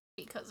dress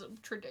because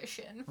of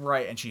tradition.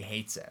 Right, and she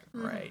hates it,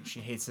 right? She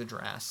hates the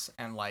dress,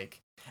 and I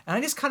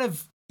just kind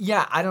of,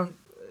 I don't,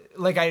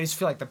 I just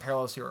feel like the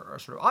parallels here are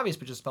sort of obvious,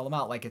 but just spell them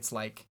out. Like, it's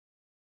like,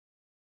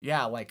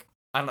 I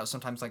don't know,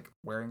 sometimes like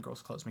wearing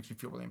girls' clothes makes me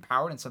feel really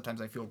empowered, and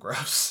sometimes I feel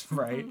gross,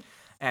 right?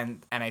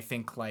 And I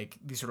think like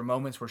these sort of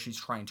moments where she's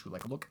trying to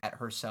like look at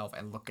herself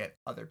and look at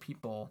other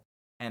people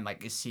and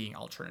like is seeing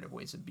alternative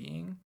ways of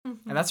being.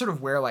 And that's sort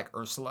of where like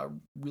Ursula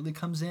really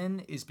comes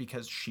in, is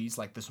because she's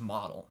like this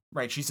model,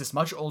 right? She's this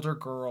much older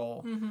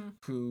girl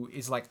who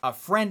is like a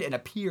friend and a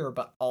peer,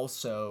 but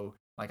also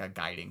like a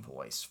guiding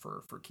voice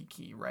for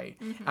Kiki, right?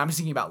 I'm just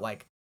thinking about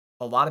like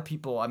a lot of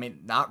people, I mean,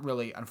 not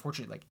really,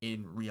 unfortunately, like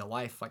in real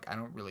life, like I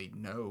don't really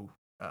know,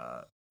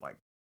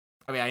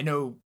 I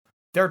know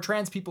there are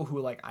trans people who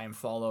like I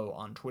follow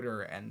on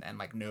Twitter and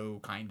like know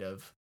kind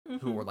of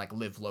who are like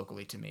live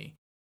locally to me.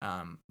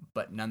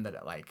 But none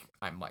that like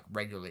I'm like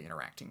regularly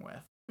interacting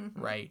with,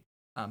 right?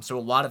 So a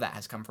lot of that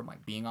has come from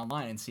like being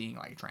online and seeing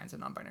like trans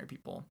and non-binary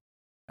people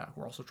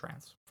who are also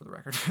trans, for the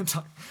record,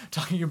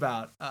 talking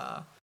about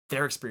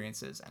their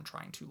experiences and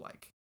trying to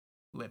like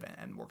live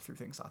and work through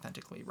things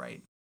authentically,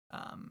 right?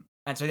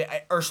 And so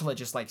Ursula,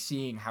 just like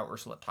seeing how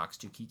Ursula talks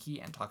to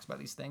Kiki and talks about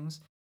these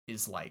things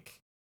is like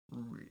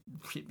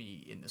hit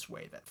me in this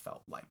way that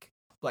felt like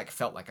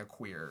a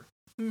queer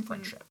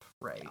friendship,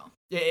 right?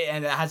 Yeah.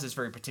 And it has this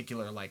very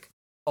particular like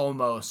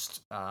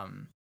almost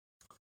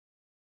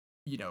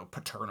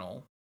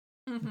paternal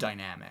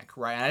dynamic,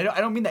 right? And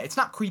I don't mean that it's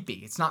not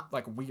creepy, it's not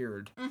like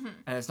weird, and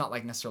it's not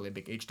like necessarily a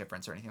big age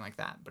difference or anything like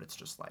that, but it's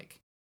just like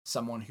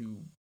someone who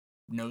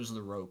knows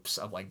the ropes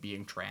of like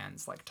being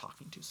trans, like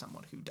talking to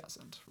someone who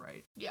doesn't,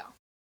 right? Yeah.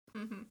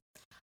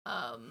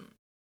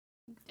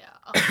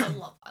 I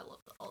love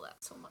all that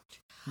so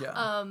much.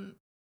 Yeah.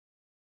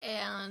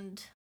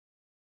 And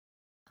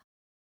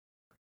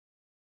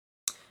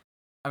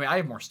I mean, I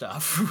have more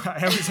stuff. I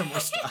always have more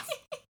stuff.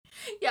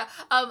 Yeah.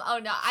 Oh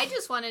no, I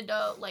just wanted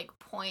to like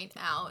point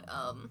out,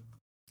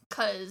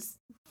 cause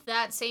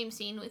that same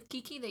scene with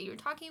Kiki that you were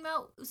talking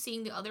about,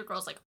 seeing the other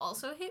girls like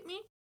also hit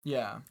me.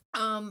 Yeah.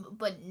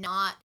 But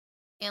not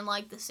in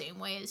like the same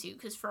way as you,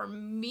 cause for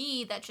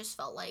me that just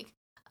felt like,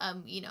 I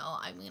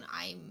mean,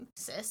 I'm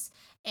cis,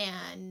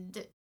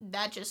 and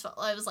that just felt,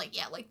 I was like,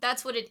 yeah, like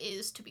that's what it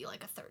is to be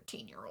like a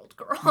 13-year-old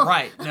girl.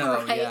 Right.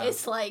 No. Right. Yeah.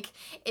 It's like,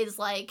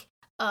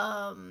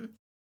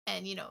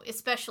 and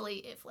especially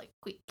if like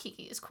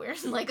Kiki is queer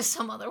in like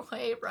some other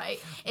way, right?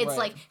 It's right.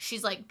 like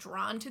she's like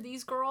drawn to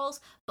these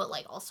girls, but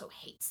like also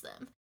hates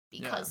them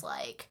because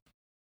like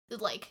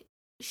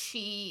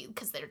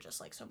because they're just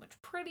like so much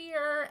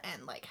prettier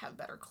and like have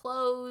better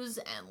clothes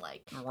and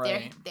like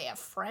they have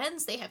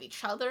friends, they have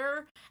each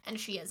other, and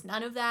she has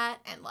none of that.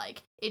 And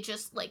like it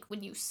just like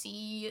when you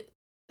see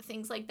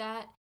things like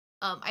that,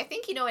 I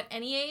think at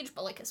any age,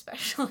 but like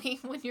especially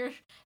when you're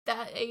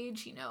that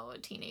age, a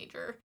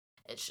teenager,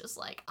 it's just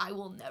like I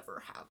will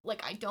never have,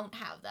 like I don't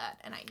have that,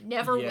 and I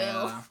never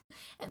will,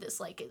 and this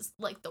like is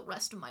like the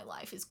rest of my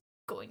life is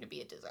going to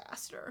be a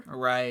disaster,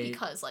 right?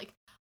 Because like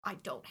I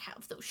don't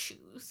have those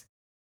shoes.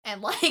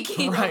 And like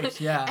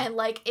and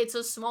like it's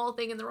a small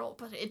thing in the world,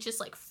 but it just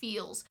like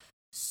feels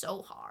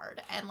so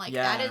hard, and like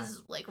that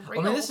is like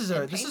real. I mean, this is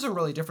a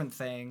really different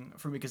thing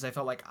for me, because I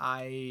felt like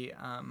I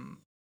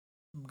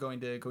going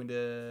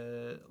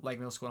to like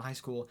middle school and high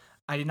school,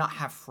 I did not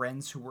have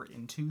friends who were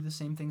into the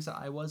same things that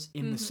I was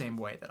in the same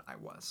way that I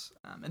was,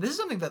 and this is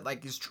something that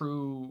like is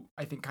true,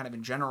 I think, kind of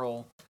in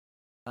general,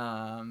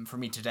 for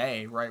me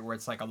today, right? Where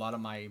it's like a lot of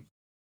my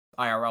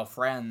IRL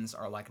friends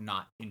are like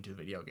not into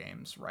video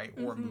games, right?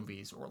 Or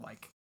movies, or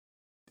like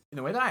in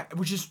the way that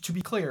which is, to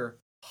be clear,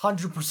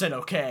 100%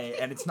 okay,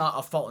 and it's not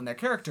a fault in their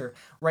character,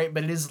 right?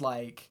 But it is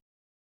like,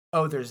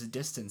 oh, there's a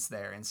distance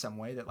there in some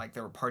way, that like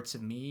there were parts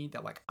of me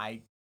that like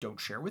I don't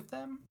share with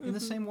them in the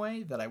same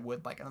way that I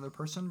would like another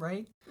person,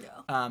 right?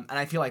 Yeah. And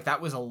I feel like that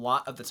was a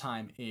lot of the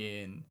time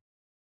in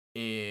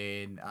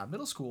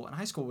middle school and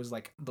high school, was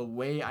like the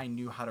way I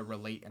knew how to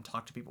relate and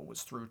talk to people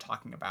was through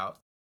talking about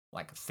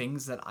like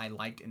things that I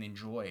liked and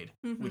enjoyed,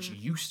 which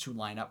used to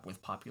line up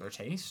with popular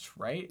taste,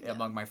 right? Yeah.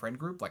 Among my friend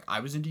group, like I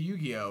was into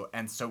Yu-Gi-Oh,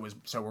 and so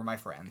were my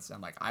friends,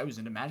 and like I was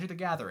into Magic the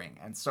Gathering,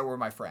 and so were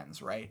my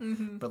friends, right?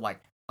 But like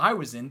I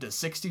was into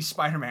 60s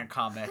Spider-Man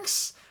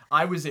comics.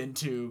 I was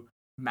into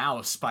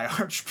Mouse by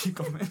Art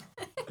Spiegelman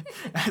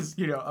as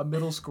a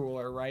middle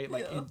schooler, right?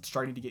 Like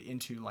starting to get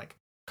into like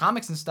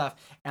comics and stuff,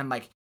 and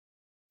like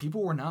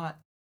people were not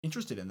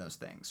interested in those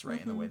things,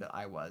 right, in the way that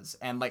I was.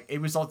 And like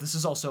this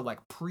is also like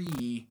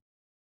pre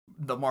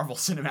the Marvel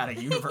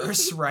Cinematic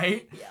Universe,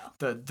 right? Yeah.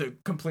 The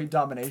complete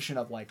domination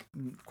of like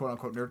quote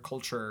unquote nerd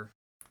culture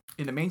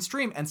in the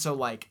mainstream. And so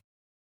like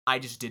I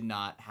just did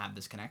not have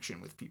this connection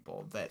with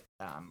people that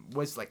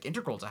was like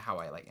integral to how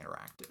I like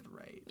interacted,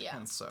 right? Yeah.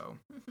 And so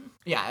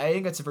yeah, I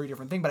think that's a very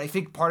different thing. But I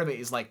think part of it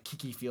is like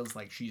Kiki feels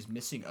like she's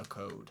missing a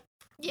code.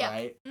 Yeah.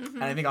 Right?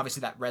 And I think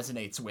obviously that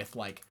resonates with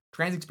like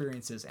trans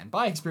experiences and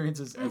bi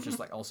experiences and just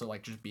like also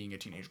like just being a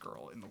teenage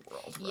girl in the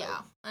world. Right?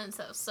 Yeah. And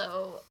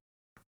so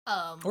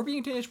or being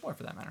a teenage boy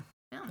for that matter.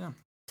 Yeah.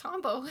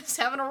 Tombo is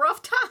having a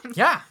rough time.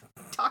 Yeah.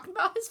 Talking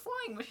about his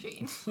flying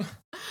machine.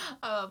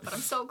 But I'm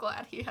so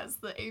glad he has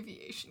the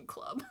aviation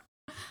club.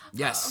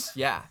 Yes.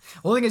 Yeah.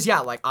 Well, the thing is, yeah,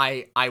 like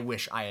I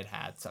wish I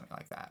had something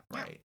like that,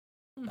 right?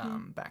 Yeah.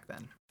 Back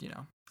then, you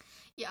know.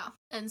 Yeah.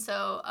 And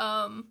so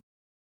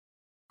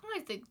I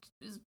think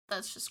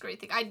that's just a great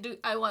thing.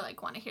 I want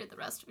to hear the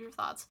rest of your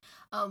thoughts.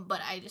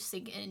 But I just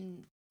think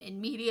in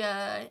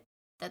media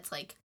that's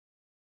like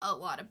a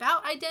lot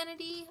about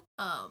identity.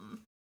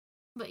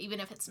 But even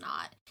if it's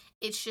not,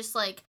 it's just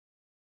like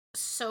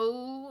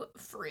so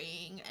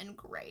freeing and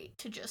great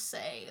to just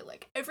say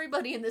like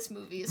everybody in this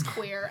movie is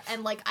queer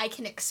and like I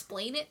can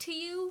explain it to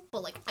you,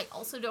 but like I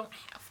also don't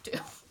have to.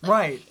 Like,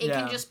 right. It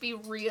can just be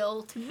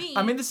real to me.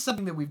 I mean, this is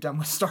something that we've done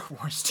with Star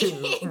Wars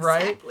too,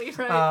 exactly,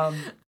 right?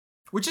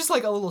 Which is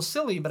like a little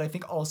silly, but I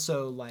think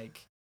also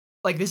like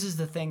this is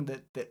the thing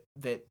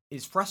that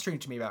is frustrating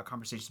to me about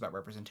conversations about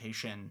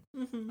representation,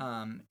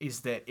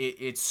 is that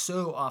it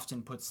so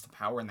often puts the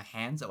power in the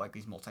hands of like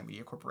these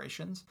multimedia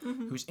corporations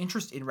whose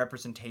interest in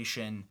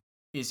representation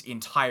is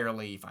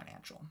entirely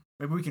financial.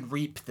 Maybe we can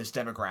reap this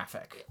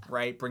demographic,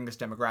 right? Bring this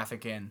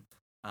demographic in,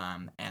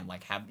 and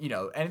like have, you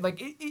know, and like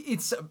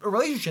it's a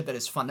relationship that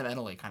is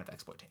fundamentally kind of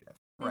exploitative,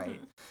 right?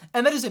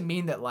 And that doesn't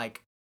mean that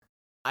like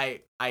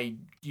I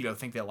you know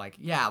think that like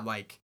yeah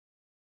like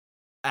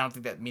I don't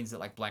think that means that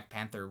like Black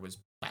Panther was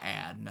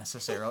bad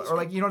necessarily, or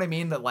like you know what I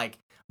mean, that like,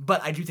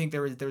 but I do think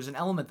there's an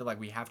element that like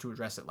we have to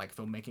address it, like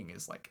filmmaking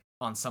is like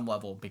on some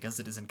level, because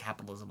it is in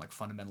capitalism, like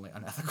fundamentally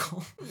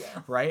unethical,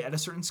 right, at a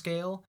certain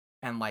scale,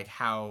 and like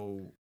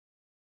how,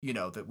 you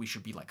know, that we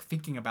should be like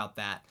thinking about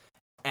that.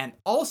 And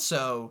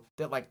also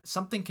that like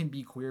something can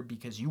be queer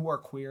because you are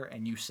queer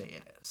and you say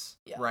it is,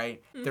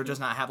 right? There does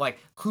not have like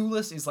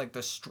Clueless is like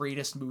the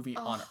straightest movie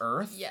on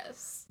earth.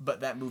 Yes.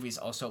 But that movie is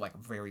also like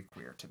very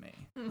queer to me,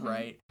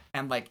 right?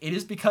 And like it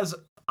is because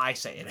I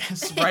say it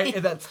is, right?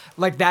 And that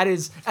like that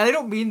is, and I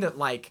don't mean that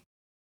like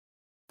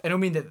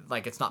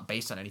it's not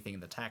based on anything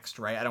in the text,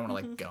 right? I don't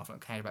want to like get off on a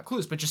tangent about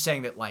Clueless, but just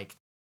saying that like,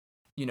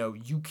 you know,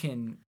 you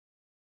can,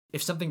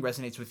 if something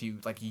resonates with you,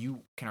 like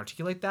you can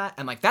articulate that.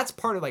 And like, that's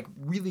part of like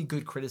really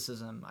good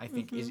criticism, I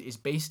think, is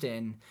based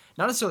in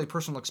not necessarily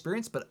personal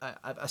experience, but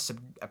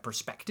a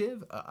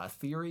perspective, a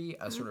theory,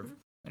 a sort of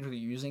really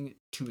using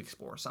to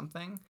explore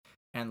something.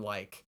 And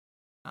like,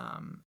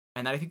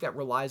 and I think that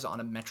relies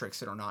on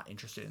metrics that are not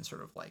interested in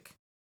sort of like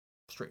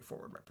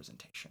straightforward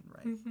representation,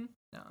 right? And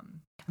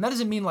that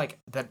doesn't mean like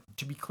that,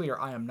 to be clear,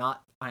 I am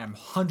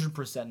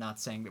 100% not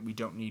saying that we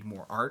don't need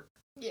more art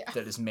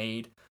that is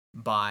made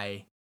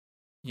by,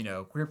 you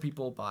know, queer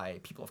people, by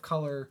people of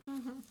color,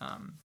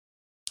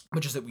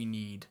 but just that we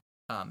need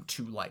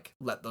to like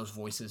let those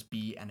voices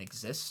be and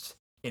exist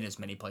in as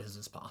many places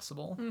as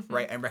possible,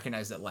 right? And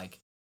recognize that like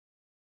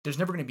there's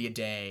never going to be a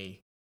day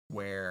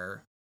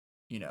where,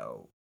 you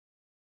know,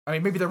 I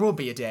mean, maybe there will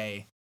be a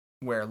day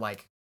where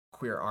like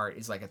queer art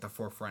is like at the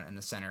forefront and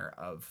the center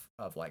of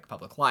like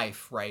public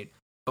life, right?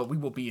 But we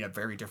will be in a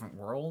very different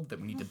world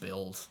that we need to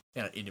build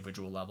at an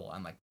individual level,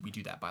 and like we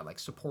do that by like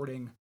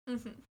supporting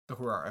the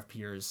who are our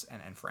peers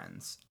and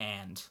friends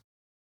and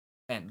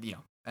you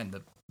know, and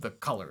the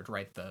colored,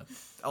 right, the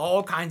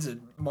all kinds of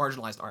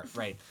marginalized art,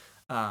 right,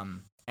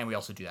 and we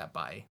also do that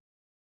by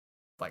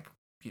like,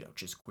 you know,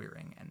 just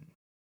queering and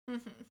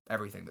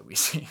everything that we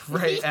see,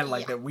 right? And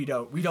like that we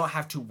don't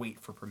have to wait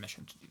for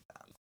permission to do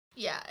that.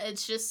 Yeah,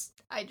 it's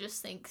just, I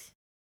just think,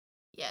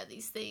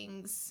 these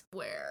things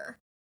where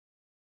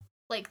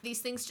like these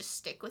things just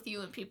stick with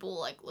you and people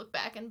like look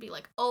back and be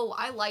like, oh,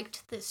 I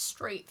liked this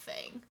straight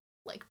thing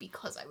like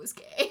because I was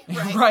gay,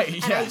 right? Right,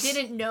 and yes. I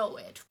didn't know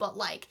it, but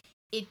like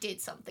it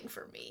did something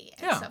for me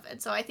and stuff.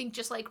 And so I think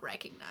just like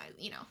recognize,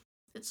 you know,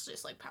 it's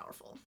just like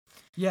powerful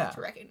to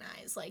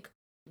recognize like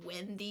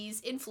when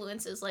these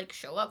influences like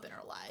show up in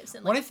our lives.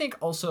 And like, what I think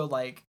also,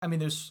 like, I mean,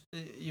 there's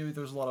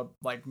a lot of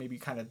like maybe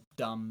kind of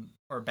dumb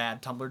or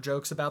bad Tumblr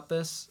jokes about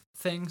this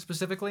thing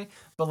specifically,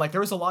 but like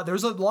there's a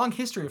long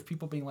history of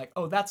people being like,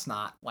 oh, that's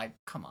not, like,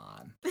 come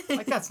on,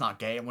 like that's not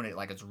gay, and when it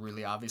like it's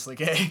really obviously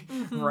gay,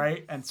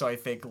 right? And so I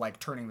think like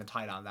turning the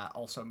tide on that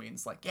also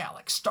means like, yeah,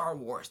 like Star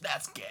Wars,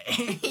 that's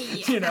gay,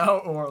 you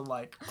know, or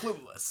like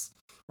Clueless,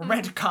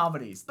 romantic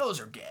comedies, those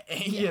are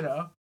gay, you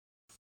know,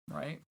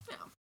 right? Yeah.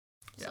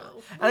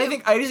 So,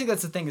 and I just think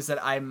that's the thing, is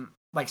that I'm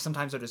like,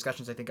 sometimes our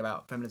discussions, I think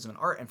about feminism and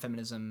art and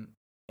feminism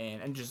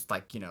and just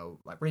like, you know,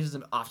 like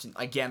racism often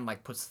again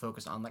like puts the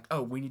focus on like,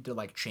 oh, we need to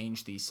like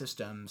change these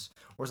systems,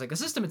 or it's like the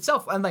system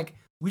itself, and like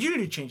we do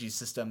need to change these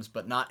systems,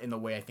 but not in the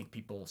way I think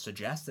people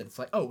suggest. That it's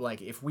like, oh,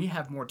 like if we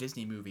have more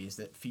Disney movies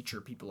that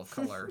feature people of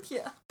color,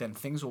 Yeah. then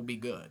things will be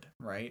good,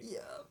 right? Yeah.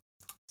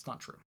 It's not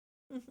true.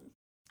 Mm-hmm.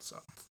 So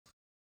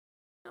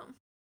No.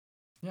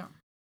 Yeah.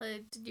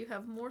 Did you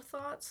have more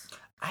thoughts?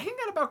 I think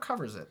that about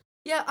covers it.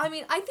 Yeah, I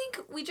mean, I think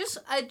we just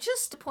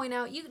to point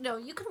out, you know,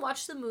 you can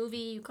watch the movie,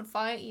 you can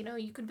find, you know,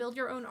 you can build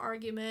your own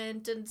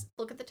argument and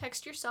look at the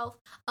text yourself.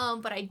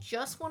 But I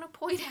just want to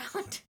point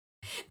out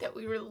that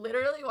we were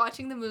literally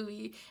watching the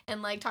movie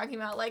and like talking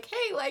about like,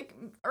 hey, like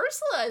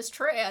Ursula is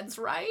trans,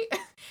 right?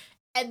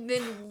 And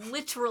then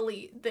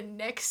literally the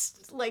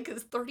next like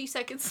 30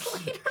 seconds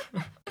later,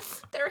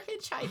 they're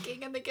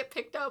hitchhiking and they get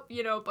picked up,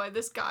 you know, by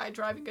this guy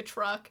driving a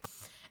truck.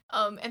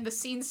 And the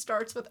scene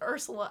starts with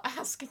Ursula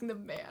asking the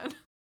man,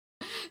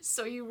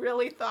 so you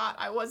really thought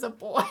I was a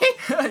boy?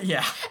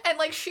 Yeah. And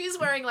like she's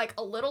wearing like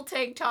a little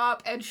tank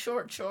top and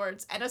short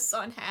shorts and a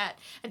sun hat,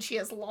 and she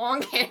has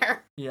long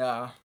hair.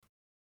 Yeah.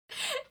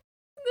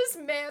 This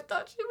man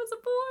thought she was a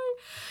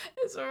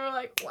boy. And so we're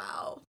like,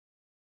 wow.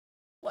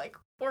 Like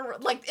we're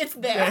like it's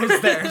there. Yeah,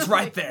 it's there. It's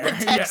right there.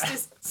 The text Yeah.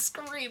 is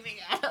screaming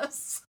at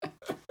us.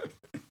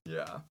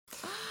 Yeah.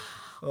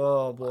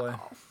 Oh boy.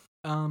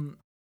 Wow.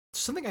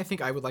 Something I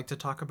think I would like to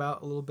talk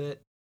about a little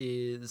bit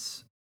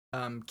is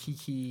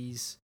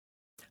Kiki's,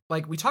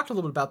 like we talked a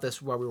little bit about this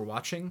while we were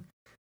watching.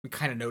 We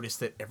kind of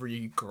noticed that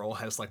every girl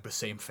has like the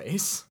same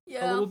face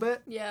a little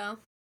bit. Yeah.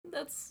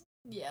 That's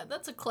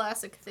a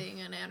classic thing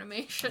in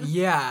animation.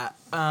 Yeah.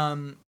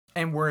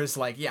 And whereas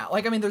like, yeah,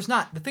 like I mean there's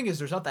not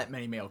that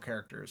many male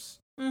characters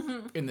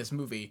in this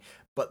movie,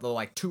 but the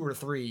like 2 or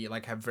 3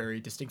 like have very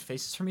distinct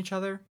faces from each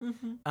other.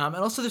 And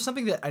also there's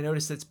something that I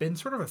noticed that's been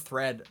sort of a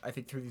thread I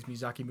think through these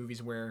Miyazaki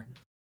movies where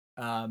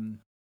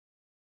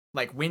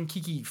like when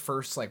Kiki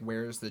first like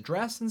wears the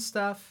dress and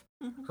stuff,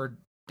 her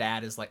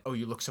dad is like, oh,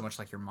 you look so much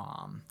like your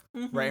mom.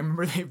 Right? I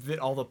remember that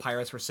all the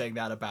pirates were saying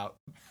that about,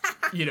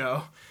 you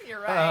know,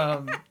 You're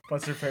right.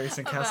 what's her face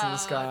in Castle in the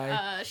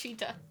Sky?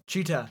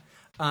 Cheetah.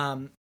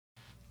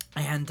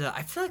 And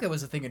I feel like that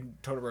was a thing in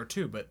Totoro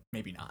too, but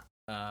maybe not.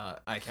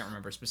 I can't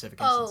remember a specific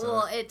instance.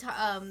 Oh,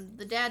 well,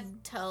 the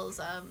dad tells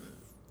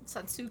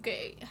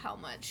Satsuke how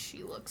much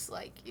she looks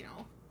like, you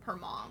know, her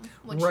mom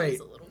when she was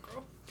a little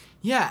girl.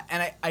 Yeah,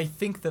 and I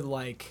think that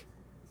like,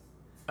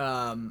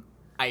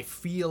 I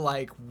feel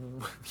like,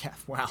 yeah,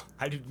 wow,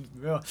 I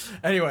didn't know.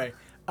 Anyway,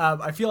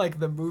 I feel like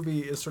the movie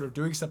is sort of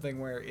doing something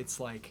where it's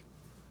like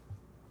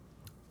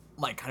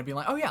kind of being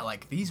like, oh yeah,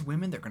 like these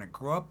women, they're gonna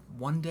grow up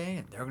one day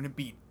and they're gonna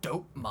be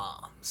dope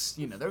moms.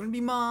 You know, they're gonna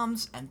be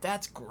moms, and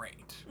that's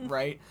great,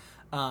 right?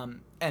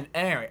 And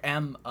anyway,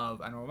 M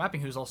of Animal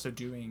Mapping, who's also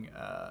doing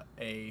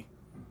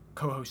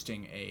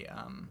co-hosting a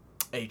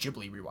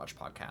Ghibli rewatch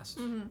podcast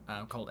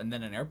called And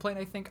Then an Airplane,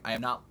 I think. I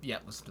have not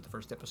yet listened to the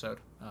first episode.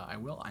 I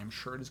will. I'm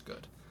sure it is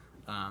good.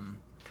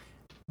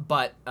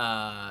 But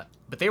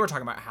they were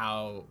talking about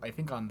how, I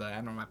think on the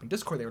Animal Mapping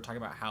Discord, they were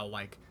talking about how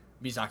like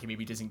Miyazaki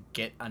maybe doesn't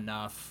get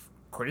enough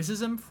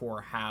criticism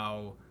for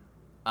how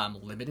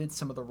limited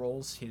some of the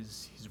roles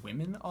his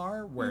women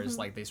are, whereas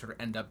like they sort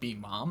of end up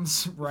being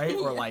moms, right?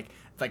 Or like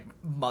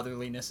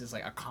motherliness is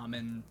like a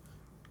common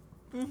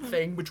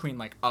thing between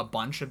like a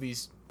bunch of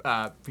these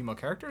female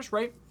characters,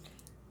 right?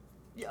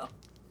 Yeah.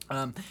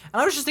 And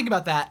I was just thinking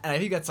about that, and I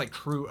think that's like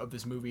true of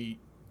this movie,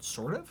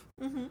 sort of.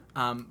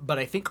 But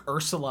I think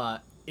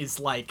Ursula is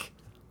like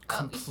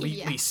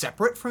completely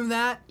separate from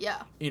that.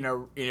 Yeah. In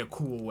a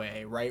cool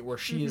way, right? Where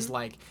she is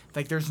like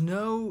there's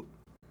no.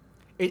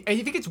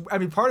 I think it's. I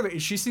mean, part of it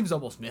is she seems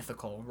almost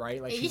mythical,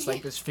 right? Like she's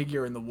like this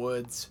figure in the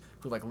woods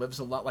who like lives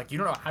a lot. Like you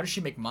don't know, how does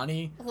she make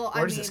money? Well,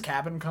 Where does this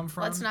cabin come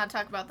from? Let's not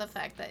talk about the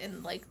fact that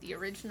in like the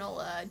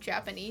original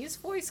Japanese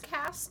voice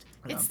cast,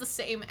 it's the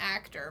same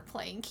actor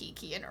playing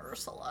Kiki and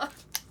Ursula.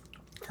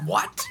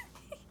 What?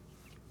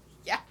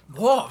 Yeah.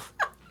 Whoa.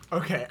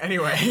 Okay.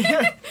 Anyway.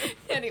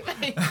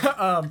 Anyway.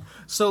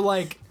 So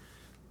like,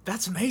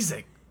 that's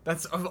amazing.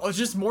 That's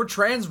just more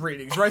trans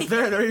readings right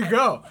there. There you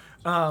go.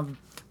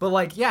 But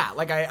like, yeah,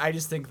 like I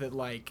just think that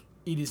like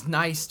it is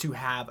nice to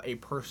have a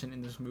person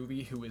in this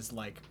movie who is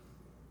like,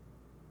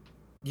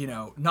 you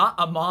know, not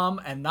a mom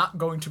and not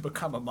going to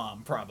become a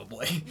mom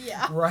probably.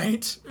 Yeah.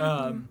 Right.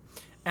 And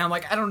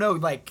like I don't know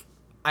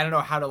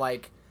how to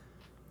like.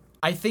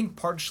 I think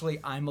partially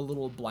I'm a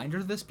little blinder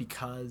to this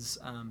because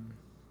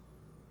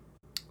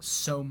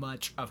so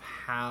much of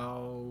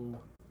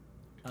how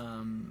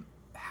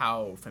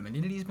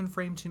femininity has been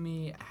framed to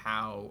me,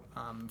 how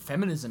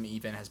feminism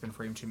even has been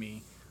framed to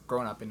me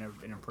growing up in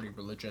a pretty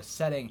religious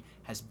setting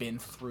has been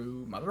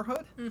through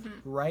motherhood,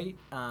 right?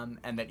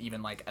 And that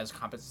even like as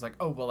competence, it's like,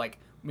 oh well, like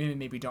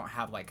maybe don't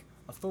have like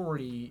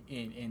authority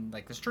in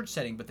like this church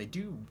setting, but they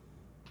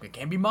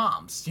can be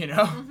moms, you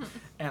know?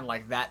 And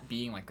like that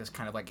being like this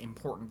kind of like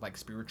important like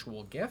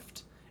spiritual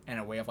gift and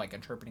a way of like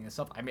interpreting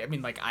itself. I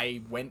mean like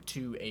I went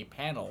to a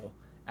panel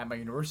at my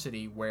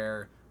university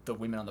where the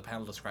women on the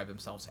panel describe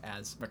themselves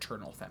as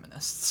maternal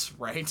feminists,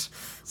 right?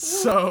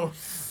 So,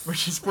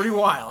 which is pretty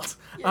wild.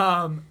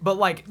 Yeah. But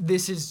like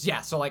this is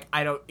so like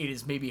it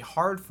is maybe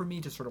hard for me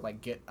to sort of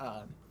like get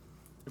a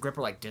grip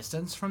or like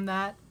distance from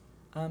that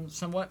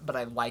somewhat, but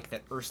I like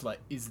that Ursula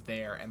is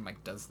there and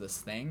like does this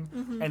thing,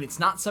 and it's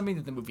not something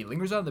that the movie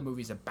lingers on. The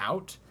movie's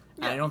about,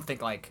 and I don't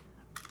think like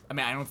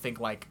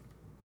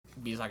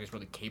Miyazaki is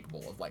really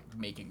capable of like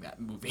making that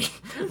movie,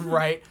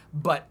 right?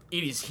 But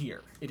it is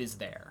here, it is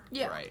there,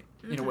 right?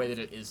 In a way that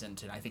it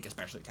isn't, and I think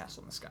especially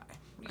Castle in the Sky.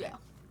 Right? Yeah.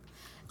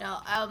 No,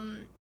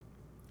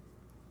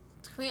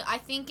 I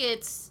think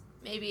it's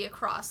maybe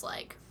across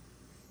like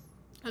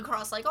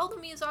all the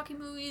Miyazaki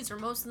movies or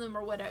most of them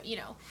or whatever,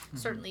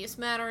 certainly a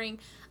smattering,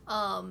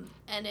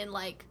 and in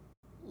like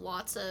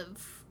lots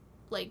of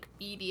like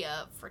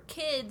media for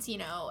kids,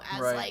 as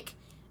like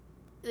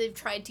they've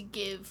tried to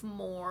give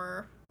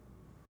more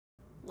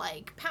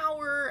like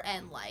power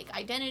and like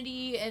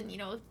identity and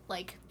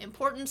like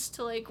importance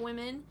to like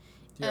women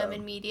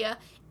in media,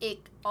 it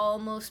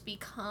almost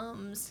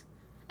becomes,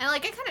 and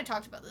like I kind of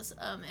talked about this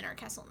in our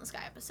Castle in the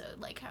Sky episode,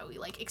 like how we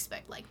like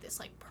expect like this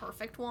like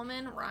perfect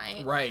woman,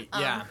 right,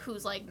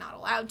 who's like not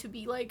allowed to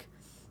be like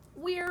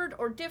weird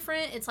or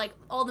different. It's like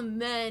all the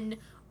men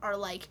are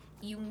like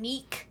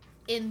unique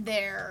in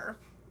their,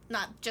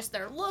 not just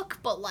their look,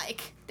 but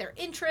like their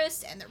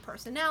interests and their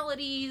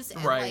personalities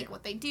and like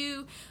what they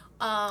do.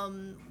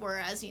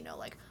 Whereas,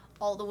 like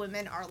all the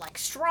women are like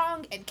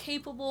strong and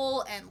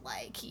capable and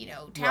like,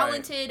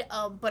 talented,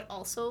 but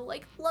also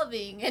like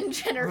loving and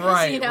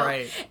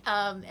generous,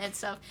 and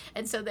stuff.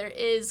 And so there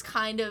is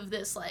kind of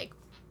this like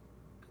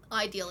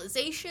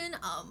idealization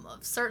of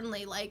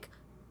certainly like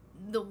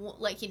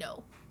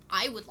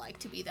I would like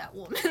to be that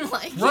woman,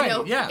 like,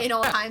 in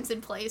all times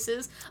and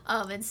places,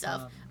 and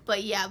stuff.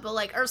 But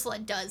like Ursula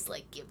does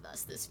like give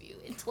us this view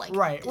into like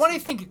Well, I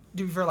think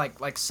to be fair,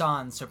 like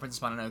San, so Princess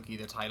Mononoke,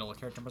 the title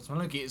character Princess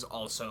Mononoke, is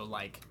also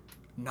like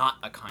not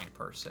a kind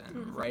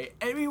person, right?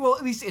 I mean, well,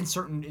 at least in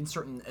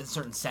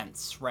certain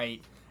sense,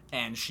 right?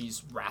 And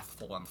she's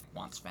wrathful and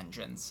wants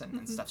vengeance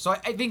and stuff. So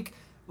I think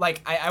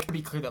like I would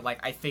be clear that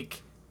like I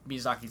think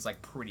Miyazaki's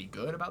like pretty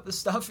good about this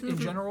stuff in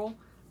general.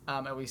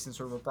 At least in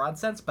sort of a broad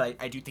sense, but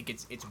I do think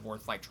it's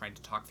worth like trying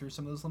to talk through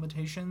some of those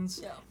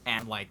limitations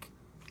and like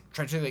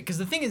try to, because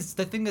the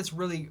thing that's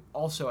really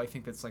also I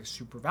think that's like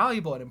super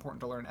valuable and important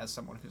to learn as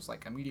someone who's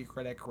like a media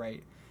critic,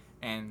 right?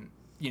 And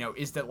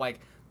is that like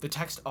the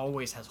text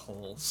always has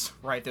holes,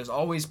 right? There's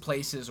always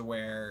places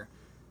where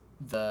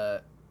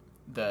the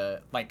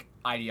like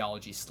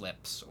ideology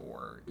slips,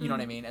 or you know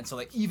what I mean? And so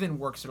like even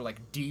works that are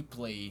like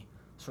deeply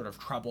sort of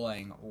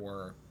troubling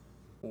or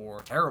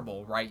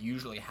terrible, right,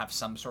 usually have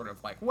some sort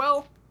of like,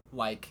 well,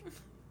 like,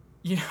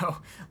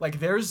 like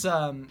there's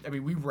I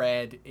mean, we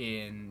read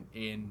in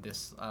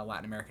this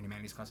Latin American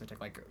humanities class I took,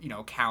 like,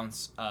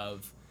 accounts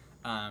of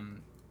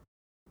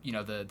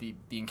the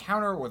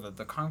encounter or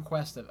the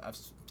conquest of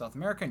South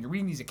America, and you're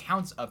reading these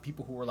accounts of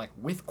people who were like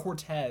with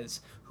Cortez,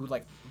 who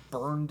like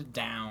burned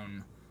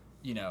down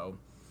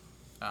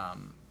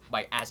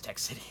like Aztec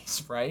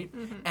cities, right?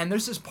 And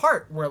there's this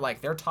part where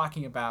like they're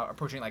talking about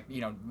approaching like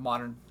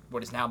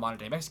what is now modern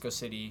day Mexico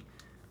City.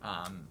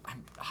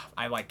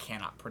 I like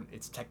cannot print.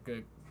 It's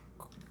Tecococlan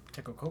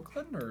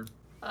or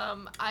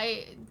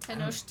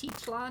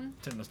Tenochtitlan.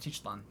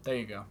 Tenochtitlan. There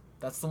you go.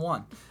 That's the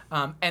one.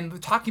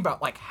 And talking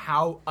about like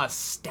how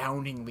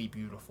astoundingly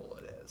beautiful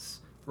it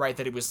is, right?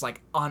 That it was like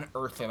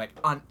unearthly, like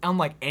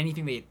unlike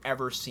anything they had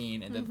ever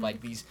seen, and that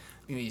like these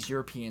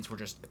Europeans were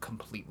just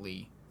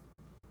completely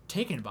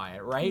taken by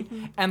it, right?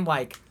 And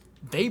like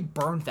they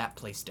burned that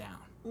place down.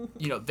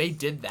 They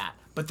did that,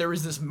 but there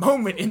is this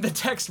moment in the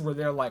text where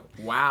they're like,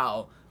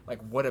 wow, like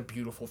what a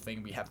beautiful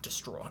thing we have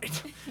destroyed.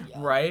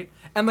 Right?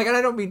 And like, and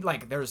I don't mean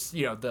like there's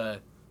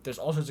there's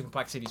all sorts of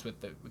complexities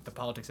with the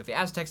politics of the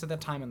Aztecs at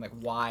that time, and like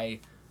why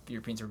the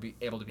Europeans were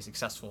able to be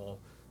successful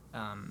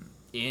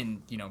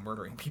in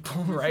murdering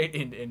people, right,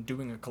 in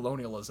doing a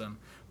colonialism.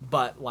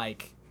 But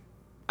like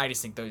I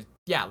just think those,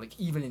 like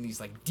even in these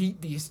like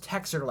these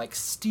texts are like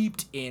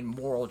steeped in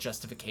moral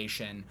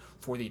justification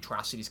for the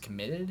atrocities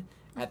committed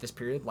at this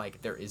period. Like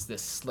there is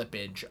this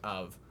slippage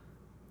of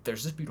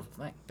there's this beautiful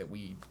thing that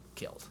we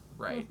killed,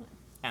 right?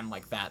 And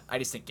like that, I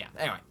just think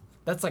anyway,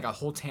 that's like a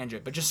whole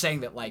tangent, but just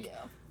saying that like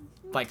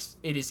like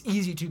it is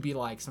easy to be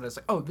like sometimes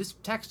like, oh, this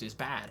text is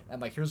bad,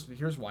 and like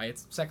here's why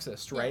it's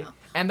sexist, right?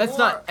 And that's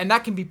and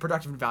that can be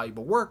productive and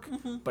valuable work,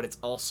 but it's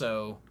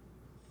also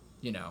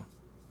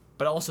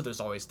but also there's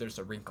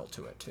a wrinkle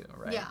to it too,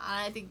 right? Yeah,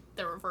 and I think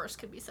the reverse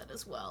could be said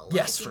as well. Like,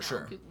 yes, for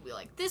sure. People be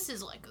like, this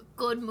is like a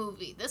good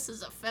movie. This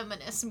is a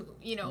feminist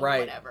movie,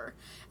 whatever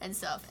and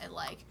stuff. And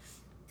like,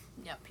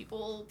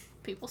 people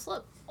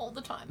slip all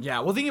the time. Yeah,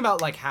 well, thinking about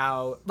like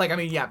how, like, I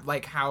mean,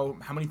 like how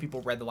many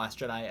people read The Last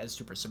Jedi as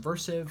super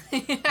subversive,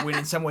 when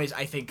in some ways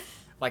I think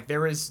like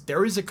there is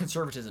a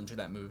conservatism to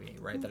that movie,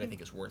 right, that I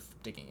think is worth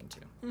digging into,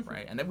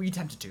 right, and that we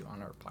attempted to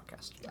on our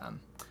podcast.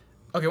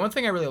 Okay, one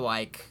thing I really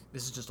like,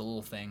 this is just a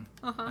little thing,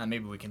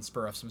 maybe we can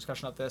spur off some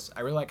discussion about this. I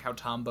really like how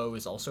Tombo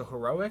is also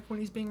heroic when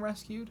he's being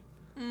rescued.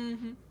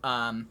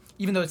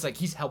 Even though it's like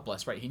he's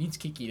helpless, right? He needs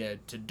Kiki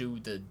to do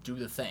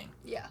the thing.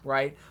 Yeah.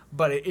 Right?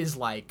 But it is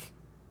like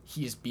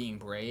he is being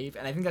brave,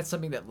 and I think that's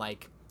something that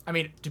like, I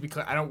mean, to be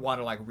clear, I don't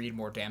want to like read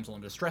more damsel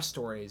in distress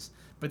stories,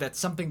 but that's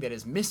something that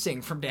is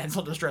missing from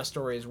damsel in distress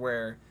stories,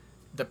 where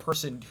the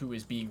person who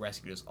is being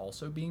rescued is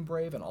also being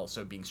brave and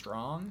also being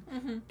strong,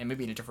 and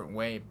maybe in a different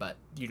way, but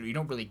you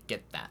don't really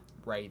get that,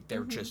 right?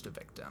 They're just a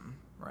victim,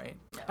 right?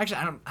 Yeah. Actually,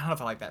 I don't know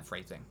if I like that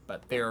phrasing,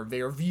 but they are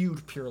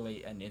viewed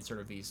purely in sort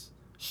of these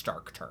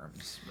stark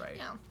terms, right?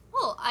 Yeah.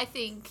 Well, I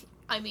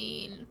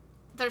mean,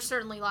 there's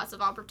certainly lots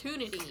of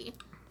opportunity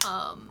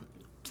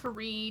to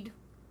read,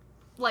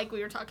 like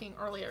we were talking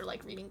earlier,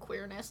 like reading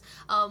queerness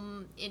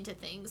into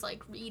things,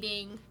 like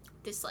reading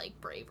this like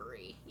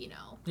bravery,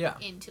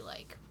 into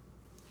like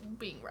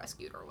being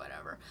rescued or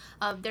whatever.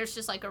 There's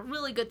just like a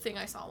really good thing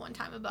I saw one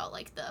time about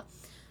like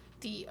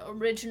the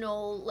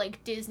original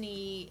like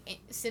Disney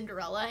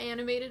Cinderella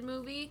animated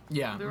movie.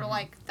 Yeah. We were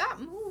like, that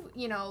movie,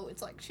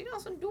 it's like she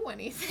doesn't do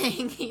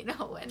anything,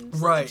 and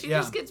so, right, like, she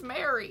just gets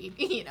married,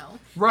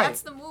 Right.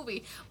 That's the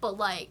movie. But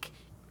like,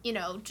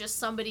 just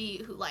somebody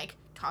who like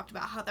talked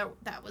about how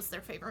that was their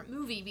favorite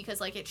movie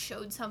because like it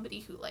showed somebody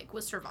who like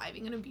was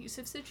surviving an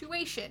abusive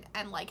situation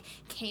and like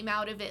came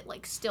out of it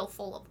like still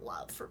full of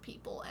love for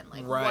people and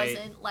like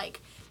wasn't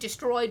like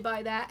destroyed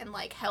by that and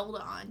like held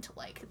on to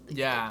like the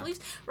beliefs,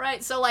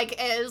 right? So like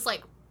it was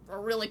like a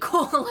really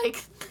cool like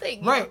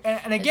thing, right?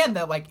 And again,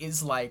 that like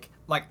is like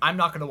I'm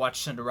not gonna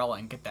watch Cinderella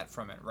and get that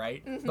from it,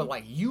 right? But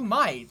like you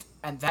might,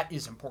 and that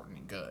is important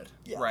and good,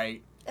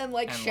 right? And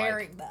like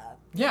sharing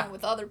that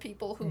with other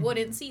people who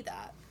wouldn't see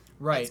that.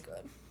 Right. That's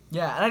good.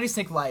 Yeah, and I just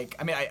think like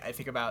I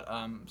think about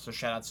so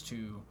shout outs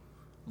to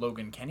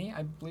Logan Kenny,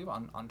 I believe,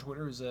 on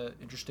Twitter, is an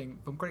interesting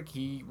film critic.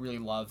 He really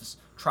loves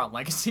Tron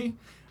Legacy,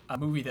 a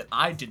movie that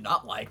I did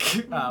not like,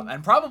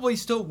 and probably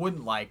still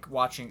wouldn't like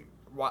watching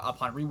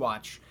upon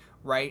rewatch,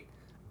 right?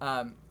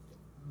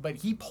 But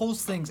he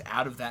pulls things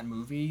out of that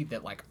movie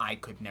that like I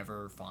could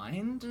never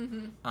find,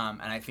 and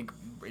I think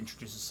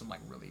introduces some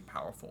like really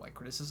powerful like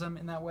criticism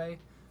in that way.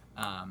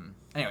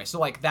 Anyway,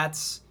 so like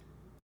that's,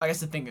 I guess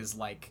the thing is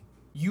like,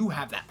 you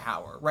have that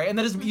power, right? And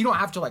that doesn't, you don't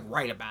have to like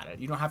write about it.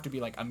 You don't have to be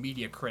like a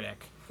media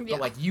critic, but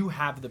like you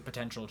have the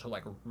potential to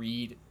like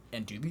read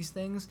and do these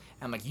things,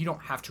 and like you don't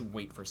have to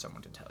wait for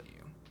someone to tell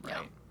you,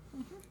 right?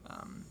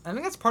 I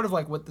think that's part of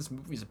like what this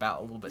movie's about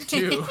a little bit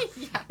too.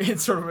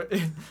 It's sort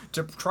of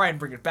to try and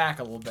bring it back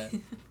a little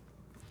bit.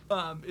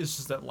 It's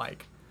just that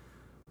like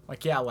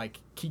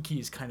Kiki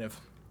is kind of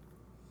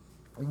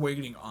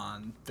waiting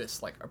on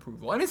this like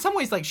approval, and in some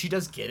ways like she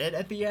does get it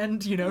at the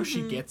end,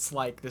 she gets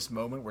like this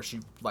moment where she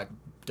like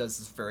does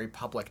this very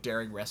public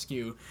daring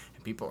rescue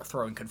and people are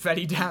throwing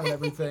confetti down and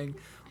everything,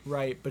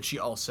 right? But she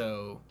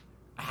also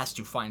has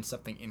to find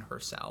something in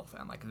herself,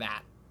 and like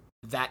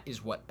that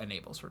is what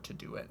enables her to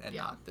do it, and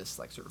not this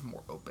like sort of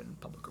more open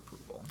public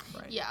approval,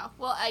 right?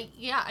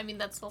 I mean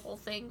that's the whole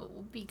thing,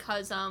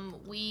 because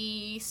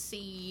we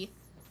see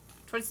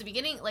towards the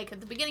beginning, like at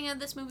the beginning of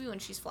this movie when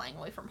she's flying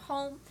away from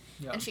home,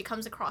 and she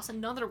comes across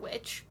another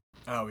witch.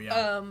 Oh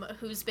yeah.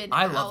 Who's been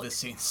love this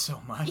scene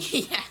so much.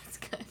 Yeah, it's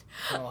good.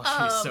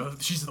 Oh,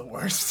 she's the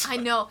worst. I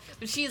know,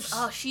 but she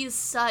is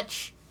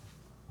such.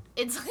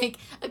 It's like,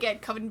 again,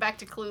 coming back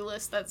to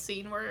Clueless, that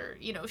scene where,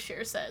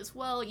 Cher says,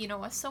 well,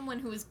 as someone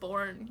who was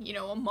born,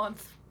 a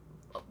month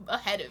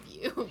ahead of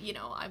you,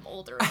 I'm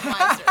older and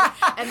wiser,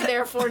 and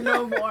therefore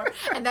no more.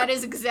 And that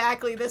is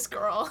exactly this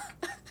girl.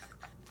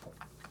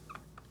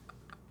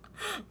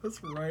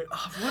 That's right.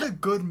 Oh, what a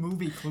good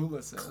movie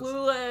Clueless is.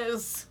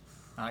 Clueless.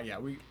 Yeah,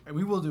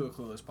 we will do a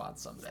Clueless pod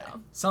someday. Yeah.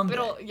 Someday.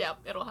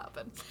 It'll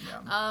happen.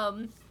 Yeah.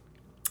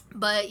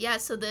 But yeah,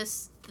 so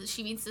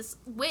she meets this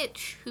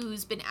witch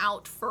who's been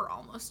out for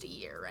almost a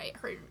year, right?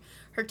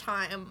 Her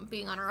time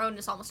being on her own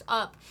is almost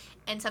up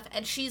and stuff,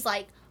 and she's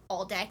like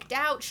all decked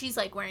out. She's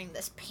like wearing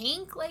this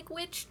pink like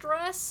witch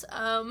dress,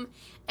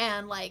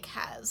 and like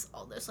has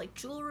all this like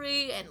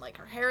jewelry, and like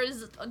her hair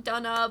is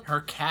done up. Her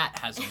cat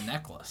has a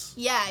necklace.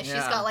 Yeah, she's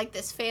got like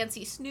this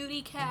fancy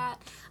snooty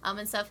cat,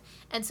 and stuff.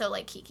 And so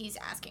like Kiki's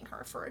asking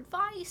her for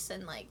advice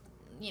and like,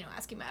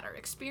 asking about her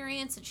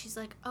experience, and she's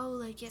like, oh,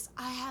 like, yes,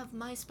 I have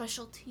my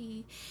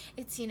specialty.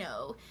 It's,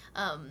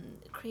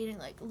 creating,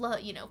 like, love,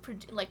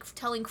 like,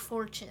 telling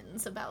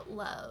fortunes about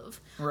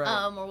love,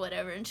 right. Or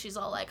whatever, and she's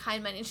all like, hi,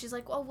 man, and she's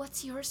like, well,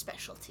 what's your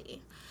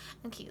specialty?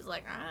 And Kiki's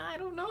like, I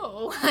don't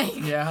know,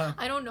 like,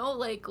 I don't know,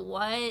 like,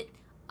 what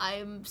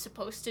I'm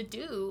supposed to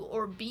do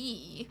or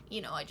be,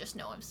 I just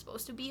know I'm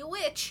supposed to be a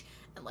witch.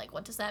 And, like,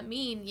 what does that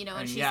mean?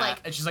 And she's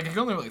like... And she's like, I can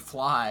only really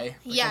fly.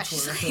 Like, yeah,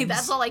 she's like,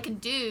 that's all I can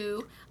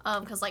do.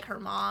 Because, like, her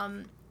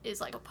mom is,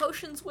 like, a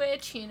potions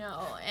witch, and,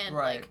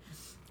 right.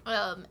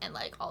 and,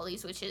 like, all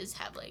these witches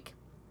have, like,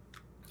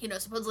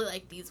 supposedly,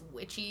 like, these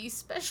witchy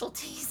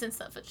specialties and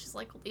stuff. And she's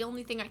like, well, the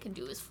only thing I can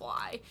do is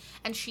fly.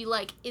 And she,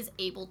 like, is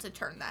able to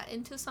turn that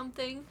into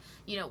something,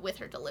 with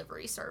her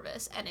delivery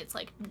service. And it's,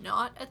 like,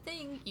 not a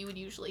thing you would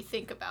usually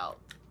think about,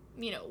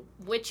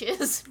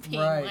 witches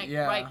being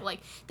right,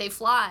 they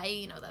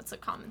fly, that's a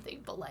common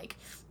thing, but like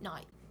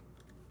not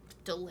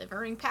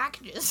delivering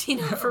packages,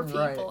 for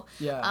Right. people.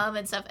 Yeah.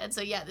 And stuff. And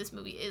so, yeah, this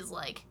movie is,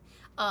 like,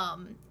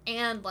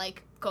 and,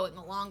 like, going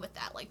along with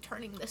that, like,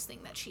 turning this thing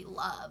that she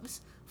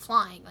loves,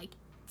 flying, like,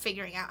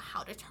 figuring out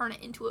how to turn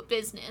it into a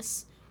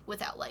business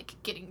without, like,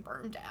 getting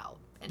burned out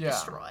and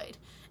destroyed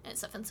and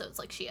stuff. And so it's,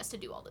 like, she has to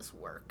do all this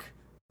work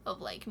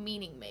of, like,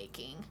 meaning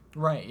making.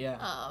 Right,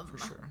 yeah, for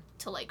sure.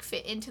 To, like,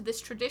 fit into this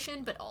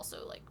tradition, but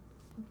also, like,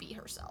 be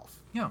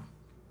herself. Yeah.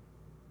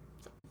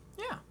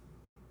 Yeah.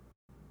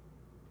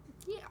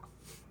 Yeah.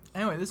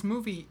 Anyway, this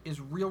movie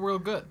is real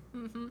good.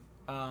 Mm-hmm.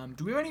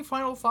 Do we have any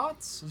final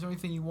thoughts? Is there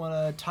anything you want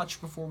to touch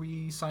before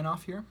we sign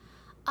off here?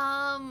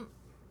 I'm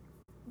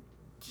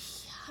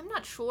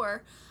not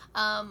sure.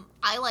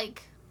 I,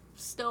 like,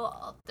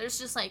 still, there's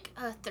just, like,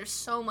 there's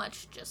so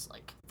much just,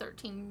 like,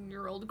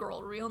 13-year-old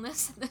girl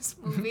realness in this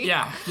movie.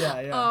 Yeah.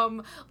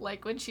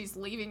 Like, when she's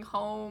leaving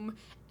home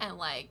and,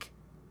 like,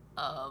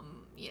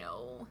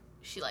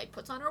 she, like,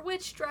 puts on her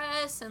witch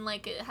dress and,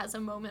 like, it has a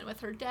moment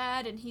with her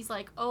dad and he's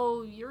like,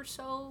 oh, you're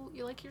so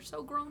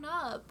grown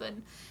up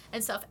and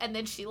stuff. And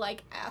then she,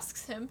 like,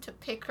 asks him to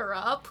pick her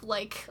up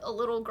like a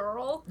little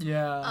girl.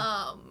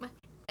 Yeah.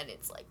 And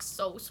it's, like,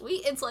 so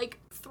sweet. It's, like,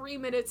 3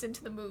 minutes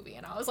into the movie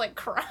and I was, like,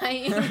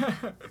 crying.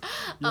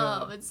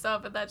 And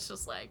stuff. And that's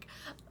just, like,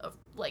 a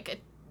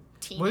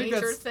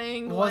teenager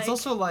thing. Well, it's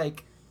also,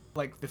 like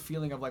the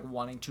feeling of, like,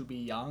 wanting to be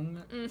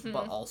young, mm-hmm.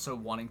 but also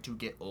wanting to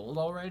get old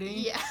already.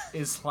 Yeah.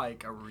 Is,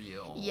 like, a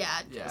real...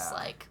 Yeah, just,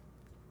 like,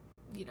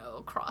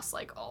 across,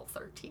 like, all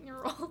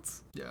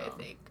 13-year-olds, yeah. I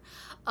think.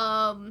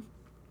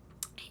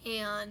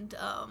 And,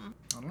 I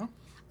don't know.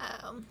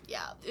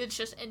 Yeah, it's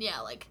just, and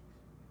yeah, like,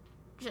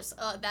 just,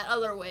 that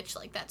other witch,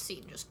 like, that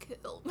scene just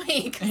killed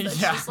me, because it's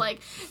just,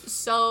 like,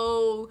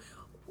 so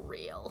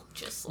real,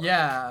 just, like...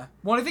 Yeah.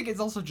 Well, I think it's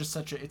also just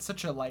such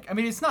a, like, I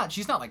mean, she's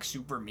not, like,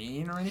 super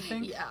mean or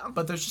anything. Yeah.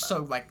 But there's just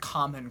so, like,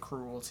 common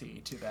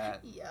cruelty to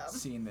that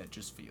scene that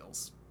just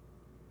feels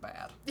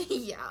bad.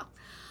 Yeah.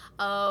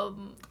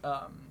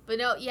 But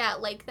no, yeah,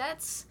 like,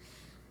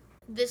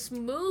 this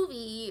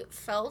movie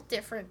felt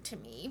different to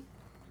me,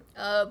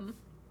 than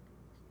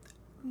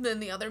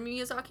the other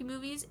Miyazaki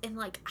movies, and,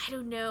 like, I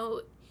don't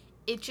know,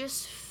 it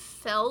just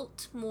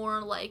felt more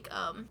like,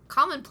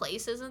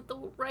 commonplace isn't the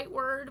right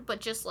word,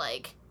 but just,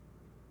 like,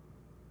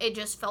 it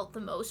just felt the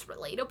most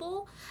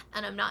relatable,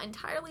 and I'm not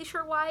entirely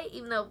sure why,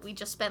 even though we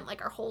just spent,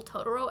 like, our whole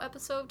Totoro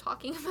episode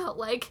talking about,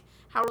 like,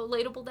 how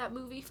relatable that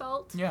movie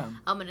felt. Yeah.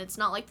 And it's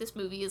not like this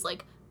movie is,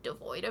 like,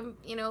 devoid of,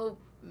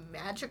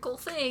 magical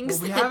things.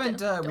 Well, we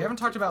haven't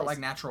talked about, like,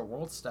 natural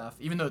world stuff,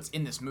 even though it's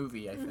in this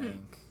movie, I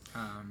think.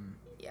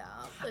 Yeah.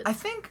 But... I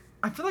feel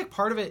like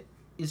part of it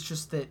is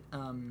just that,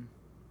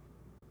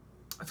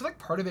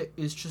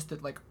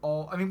 like,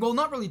 all... I mean, well,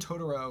 not really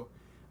Totoro,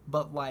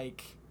 but,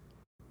 like,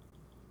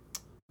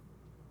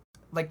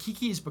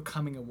 Kiki is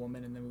becoming a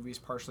woman in the movie is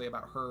partially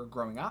about her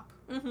growing up,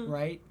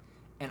 right?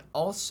 And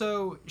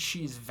also,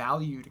 she's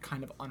valued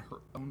kind of on her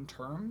own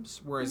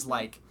terms, whereas,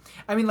 like...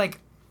 I mean, like,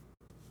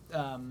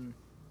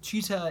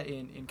 Cheetah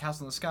in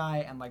Castle in the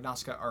Sky and, like,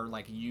 Nausicaa are,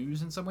 like,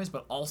 used in some ways,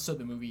 but also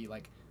the movie,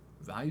 like,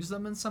 values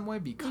them in some way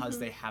because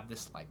they have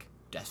this, like,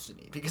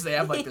 destiny, because they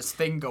have, like, this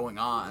thing going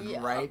on,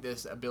 right?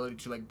 This ability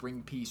to, like,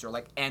 bring peace or,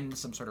 like, end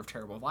some sort of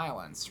terrible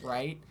violence,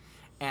 right?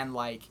 And,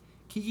 like,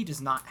 Kiki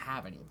does not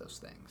have any of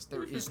those things.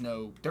 There is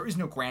no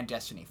grand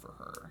destiny for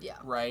her,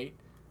 right?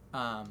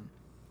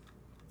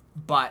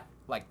 But,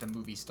 like, the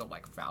movie still,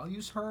 like,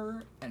 values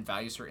her in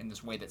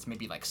this way that's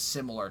maybe, like,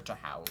 similar to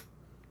how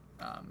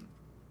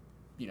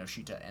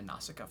Cheetah and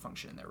Nausicaa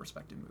function in their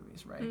respective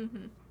movies, right?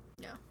 Mm-hmm.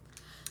 Yeah.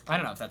 I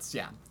don't know if that's,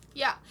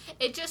 Yeah,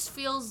 it just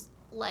feels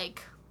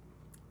like,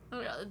 I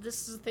don't know,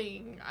 this is the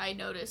thing I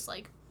noticed,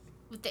 like,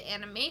 with the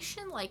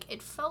animation, like,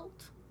 it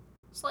felt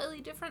slightly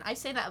different. I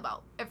say that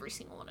about every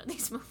single one of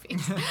these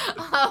movies.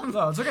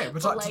 No, it's okay.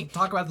 But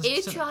talk about the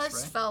specifics, it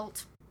just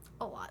felt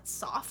a lot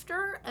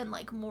softer and,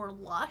 like, more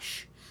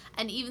lush.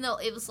 And even though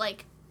it was,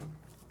 like,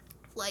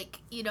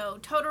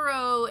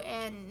 Totoro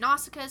and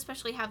Nausicaa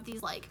especially have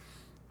these, like,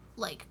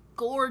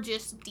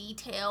 gorgeous,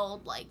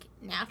 detailed, like,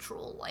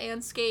 natural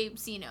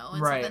landscapes, and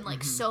something,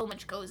 like, so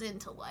much goes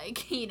into,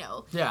 like,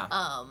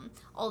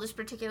 all this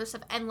particular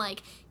stuff. And,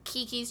 like,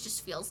 Kiki's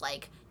just feels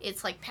like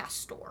it's, like,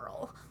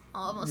 pastoral.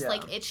 Almost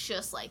like it's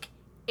just, like,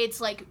 it's,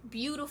 like,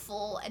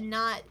 beautiful and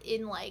not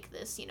in, like,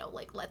 this,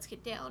 like, let's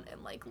get down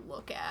and, like,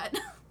 look at,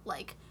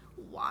 like,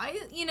 why,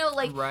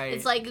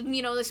 it's like,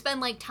 they spend,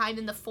 like, time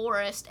in the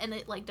forest and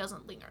it, like,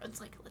 doesn't linger.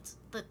 It's like,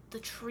 the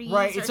trees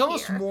right, it's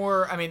almost here.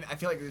 more, I mean, I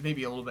feel like it may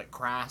be a little bit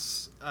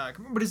crass,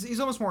 but he's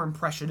almost more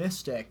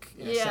impressionistic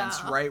in a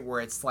sense, right, where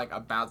it's, like,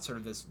 about sort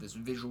of this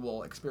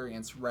visual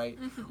experience, right,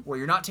 where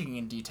you're not taking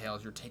in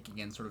details, you're taking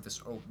in sort of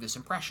this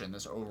impression,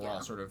 this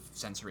overall sort of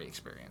sensory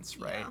experience,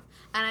 right? Yeah.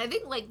 And I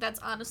think, like, that's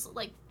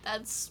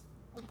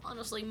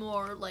honestly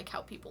more, like,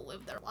 how people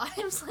live their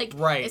lives, like,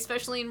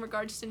 especially in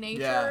regards to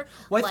nature. Yeah.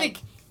 Well, I like,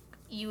 think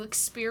you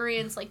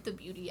experience, like, the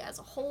beauty as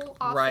a whole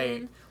often.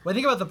 Right. Well, I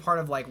think about the part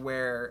of, like,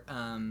 where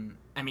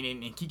I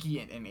mean, in Kiki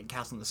and in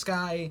Castle in the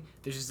Sky,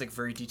 there's just like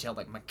very detailed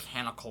like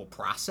mechanical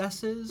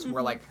processes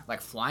where like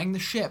flying the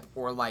ship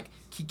or like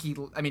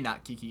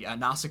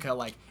Nausicaa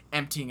like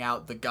emptying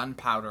out the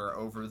gunpowder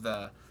over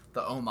the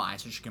Omai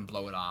so she can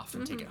blow it off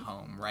and take it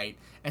home, right?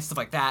 And stuff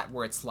like that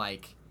where it's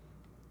like,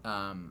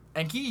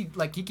 and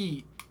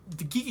Kiki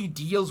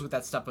deals with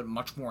that stuff, but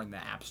much more in the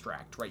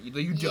abstract, right?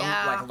 You don't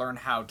like learn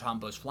how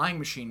Tombo's flying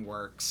machine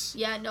works.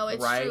 Yeah, no,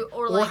 it's right? true.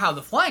 Or like, how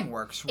the flying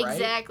works, right?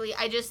 Exactly.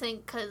 I just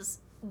think because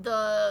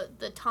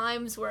the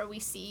times where we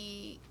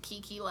see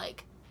Kiki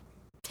like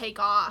take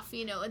off,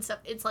 and stuff,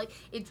 it's like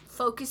it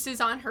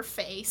focuses on her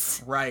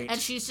face, right?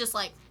 And she's just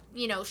like,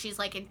 she's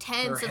like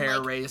intense. Her and hair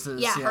like,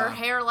 raises. Yeah, her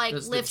hair like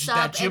there's lifts that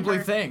up, Ghibli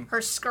and thing.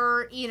 Her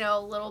skirt, a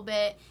little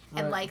bit,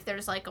 and Right. like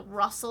there's like a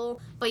rustle.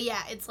 But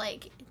yeah, it's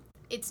like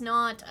it's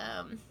not.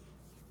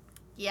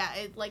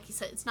 Like you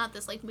said, it's not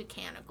this like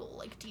mechanical,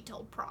 like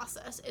detailed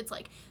process. It's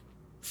like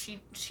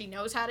she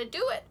knows how to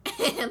do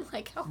it, and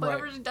like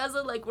however she does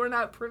it, like we're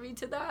not privy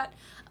to that.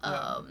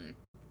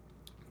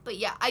 But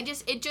yeah,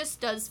 it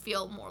just does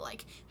feel more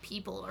like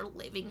people are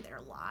living their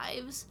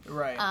lives,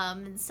 right?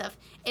 And stuff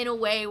in a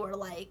way where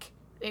like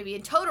maybe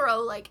in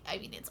Totoro, like I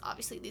mean, it's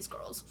obviously these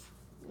girls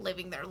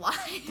living their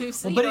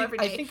lives, well, but every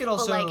day. I think it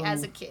also, but like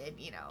as a kid,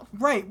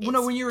 right? Well,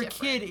 no, when you're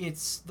different. a kid,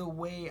 it's the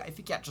way I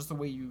think, just the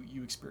way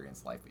you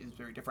experience life is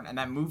very different. And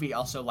that movie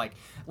also like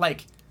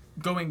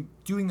doing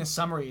the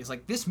summary is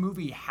like this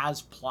movie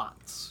has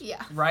plots,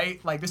 yeah,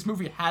 right? Like this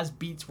movie has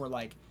beats where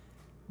like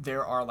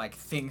there are like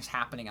things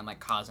happening and like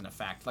cause and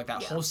effect, like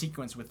that whole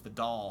sequence with the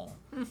doll,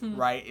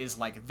 right? Is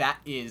like that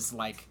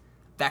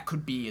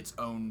could be its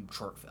own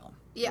short film,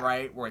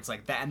 right? Where it's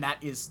like that, and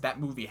that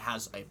movie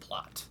has a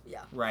plot,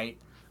 right?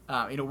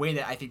 In a way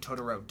that I think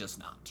Totoro does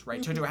not,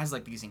 right? Totoro has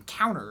like these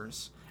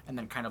encounters and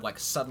then kind of like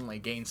suddenly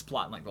gains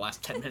plot in like the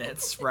last 10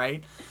 minutes,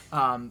 right?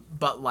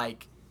 But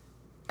like,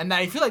 and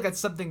I feel like that's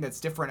something that's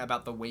different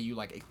about the way you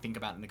like think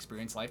about and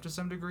experience life to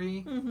some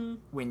degree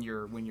when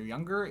you're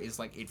younger. Is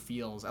like it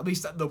feels, at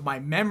least my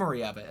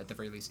memory of it at the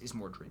very least, is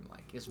more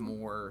dreamlike, is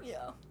more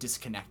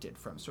disconnected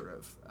from sort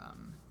of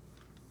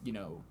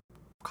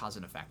cause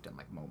and effect and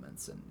like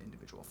moments and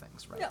individual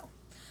things, right? Yeah.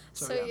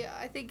 So yeah,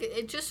 I think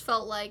it just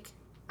felt like,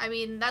 I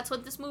mean, that's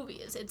what this movie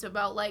is. It's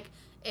about like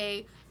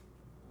a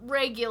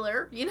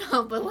regular,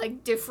 but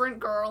like different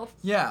girl.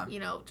 Yeah.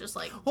 Just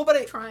like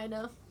trying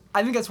to.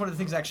 I think that's one of the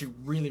things I actually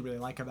really, really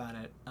like about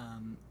it,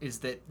 is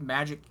that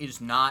magic is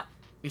not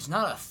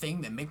a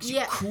thing that makes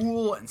you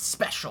cool and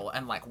special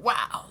and like,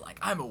 wow, like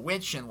I'm a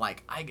witch and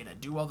like I get to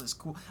do all this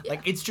cool. Yeah.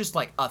 Like it's just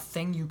like a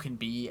thing you can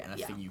be and a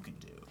thing you can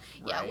do.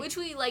 Right? Yeah, which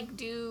we like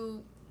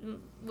do,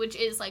 which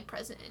is like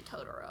present in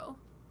Totoro.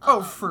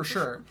 Oh, for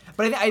sure.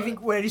 But I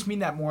think what I just mean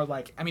that more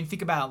like, I mean,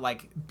 think about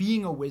like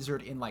being a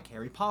wizard in like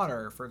Harry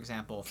Potter, for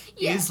example,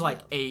 is like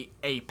a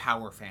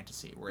power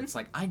fantasy where it's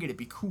like, I get to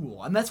be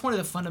cool. And that's one of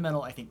the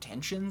fundamental, I think,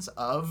 tensions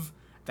of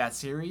that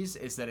series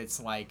is that it's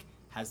like,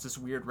 has this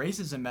weird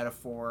racism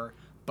metaphor,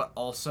 but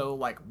also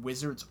like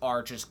wizards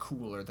are just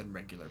cooler than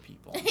regular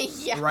people.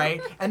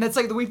 Right? And that's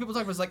like the way people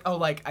talk about it is like, oh,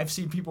 like I've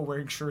seen people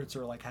wearing shirts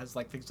or like has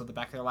like things on the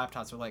back of their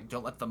laptops or like,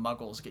 don't let the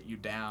muggles get you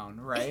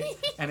down, right?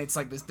 And it's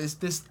like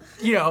this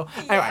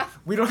anyway,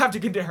 we don't have to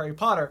get into Harry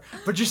Potter,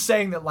 but just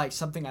saying that like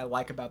something I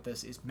like about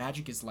this is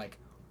magic is like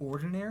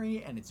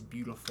ordinary and it's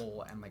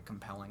beautiful and like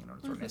compelling in its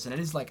ordinariness. And it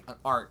is like an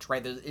art,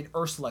 right?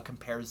 Ursula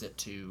compares it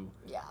to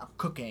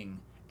cooking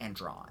and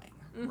drawing,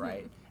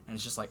 right? And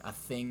it's just like a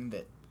thing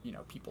that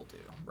people do,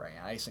 right?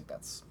 And I just think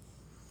that's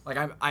like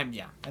I'm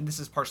and this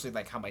is partially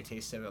like how my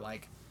taste of it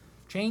like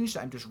changed.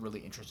 I'm just really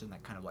interested in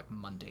that kind of like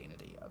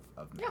mundanity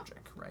of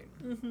magic, right?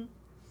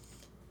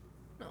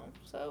 No,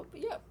 so but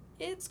yeah,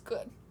 it's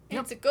good.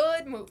 It's a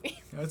good movie.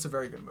 It's a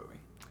very good movie.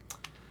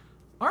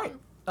 All right,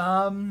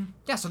 so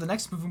the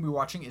next movie we're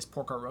watching is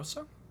Porco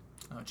Rosso,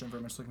 which I'm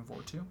very much looking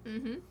forward to.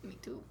 Me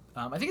too.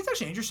 I think it's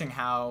actually interesting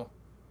how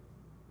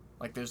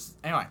like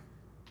anyway.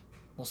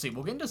 We'll see.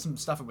 We'll get into some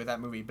stuff with that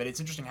movie, but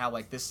it's interesting how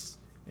like this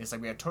is like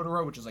we have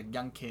Totoro, which is like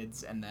young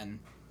kids, and then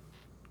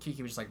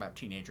Kiki, which is like about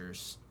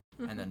teenagers,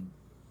 and then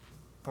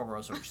Porco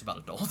Rosso, which is about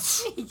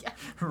adults.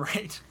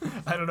 Right?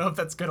 I don't know if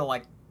that's gonna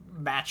like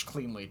match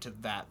cleanly to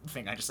that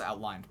thing I just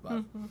outlined,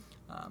 but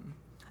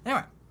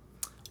anyway,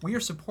 we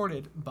are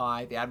supported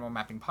by the Abnormal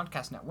Mapping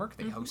Podcast Network.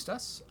 They host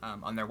us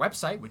on their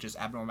website, which is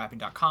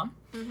abnormalmapping.com.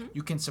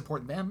 You can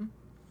support them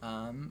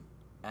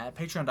at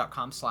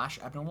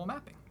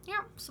patreon.com/abnormalmapping.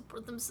 Yeah,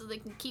 support them so they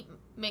can keep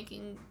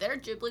making their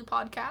Ghibli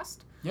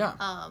podcast. Yeah.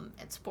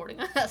 And supporting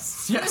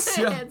us. Yes.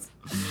 Yeah.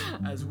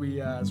 as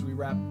we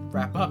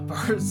wrap up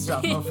our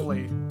stuff,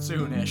 hopefully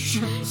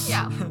soonish.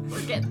 Yeah,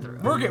 we're getting through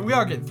it. We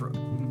are getting through it.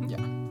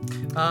 Yeah.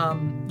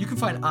 You can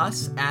find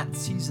us at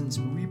Seasons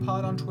Movie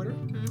Pod on Twitter.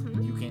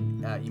 You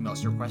can email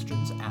us your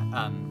questions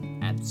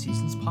at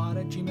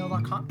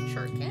seasonspod@gmail.com.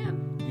 Sure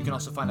can. You can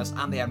also find us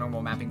on the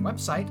Abnormal Mapping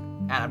website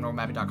at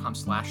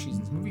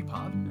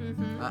abnormalmapping.com/seasonsmoviepod.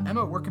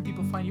 Emma, where can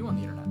people find you on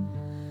the internet?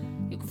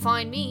 You can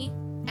find me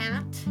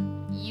at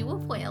U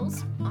of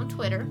Wales on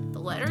Twitter, the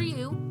letter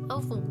U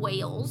of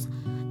Wales.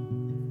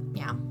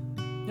 Yeah.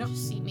 Yep.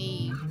 Just see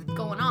me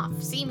going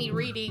off. See me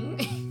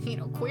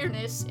reading,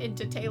 queerness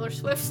into Taylor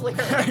Swift's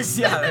lyrics.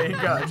 Yeah, there you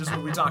go. Just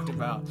what we talked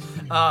about.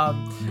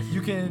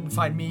 You can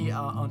find me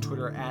on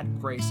Twitter at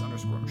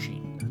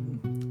Grace_Machine.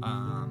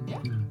 Yeah.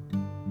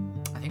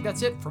 I think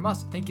that's it from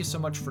us. Thank you so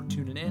much for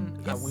tuning in.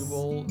 Yes. We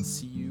will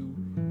see you,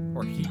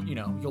 or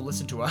you'll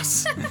listen to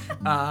us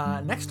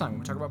next time when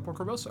we talk about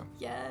Porco Rosso.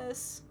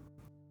 Yes.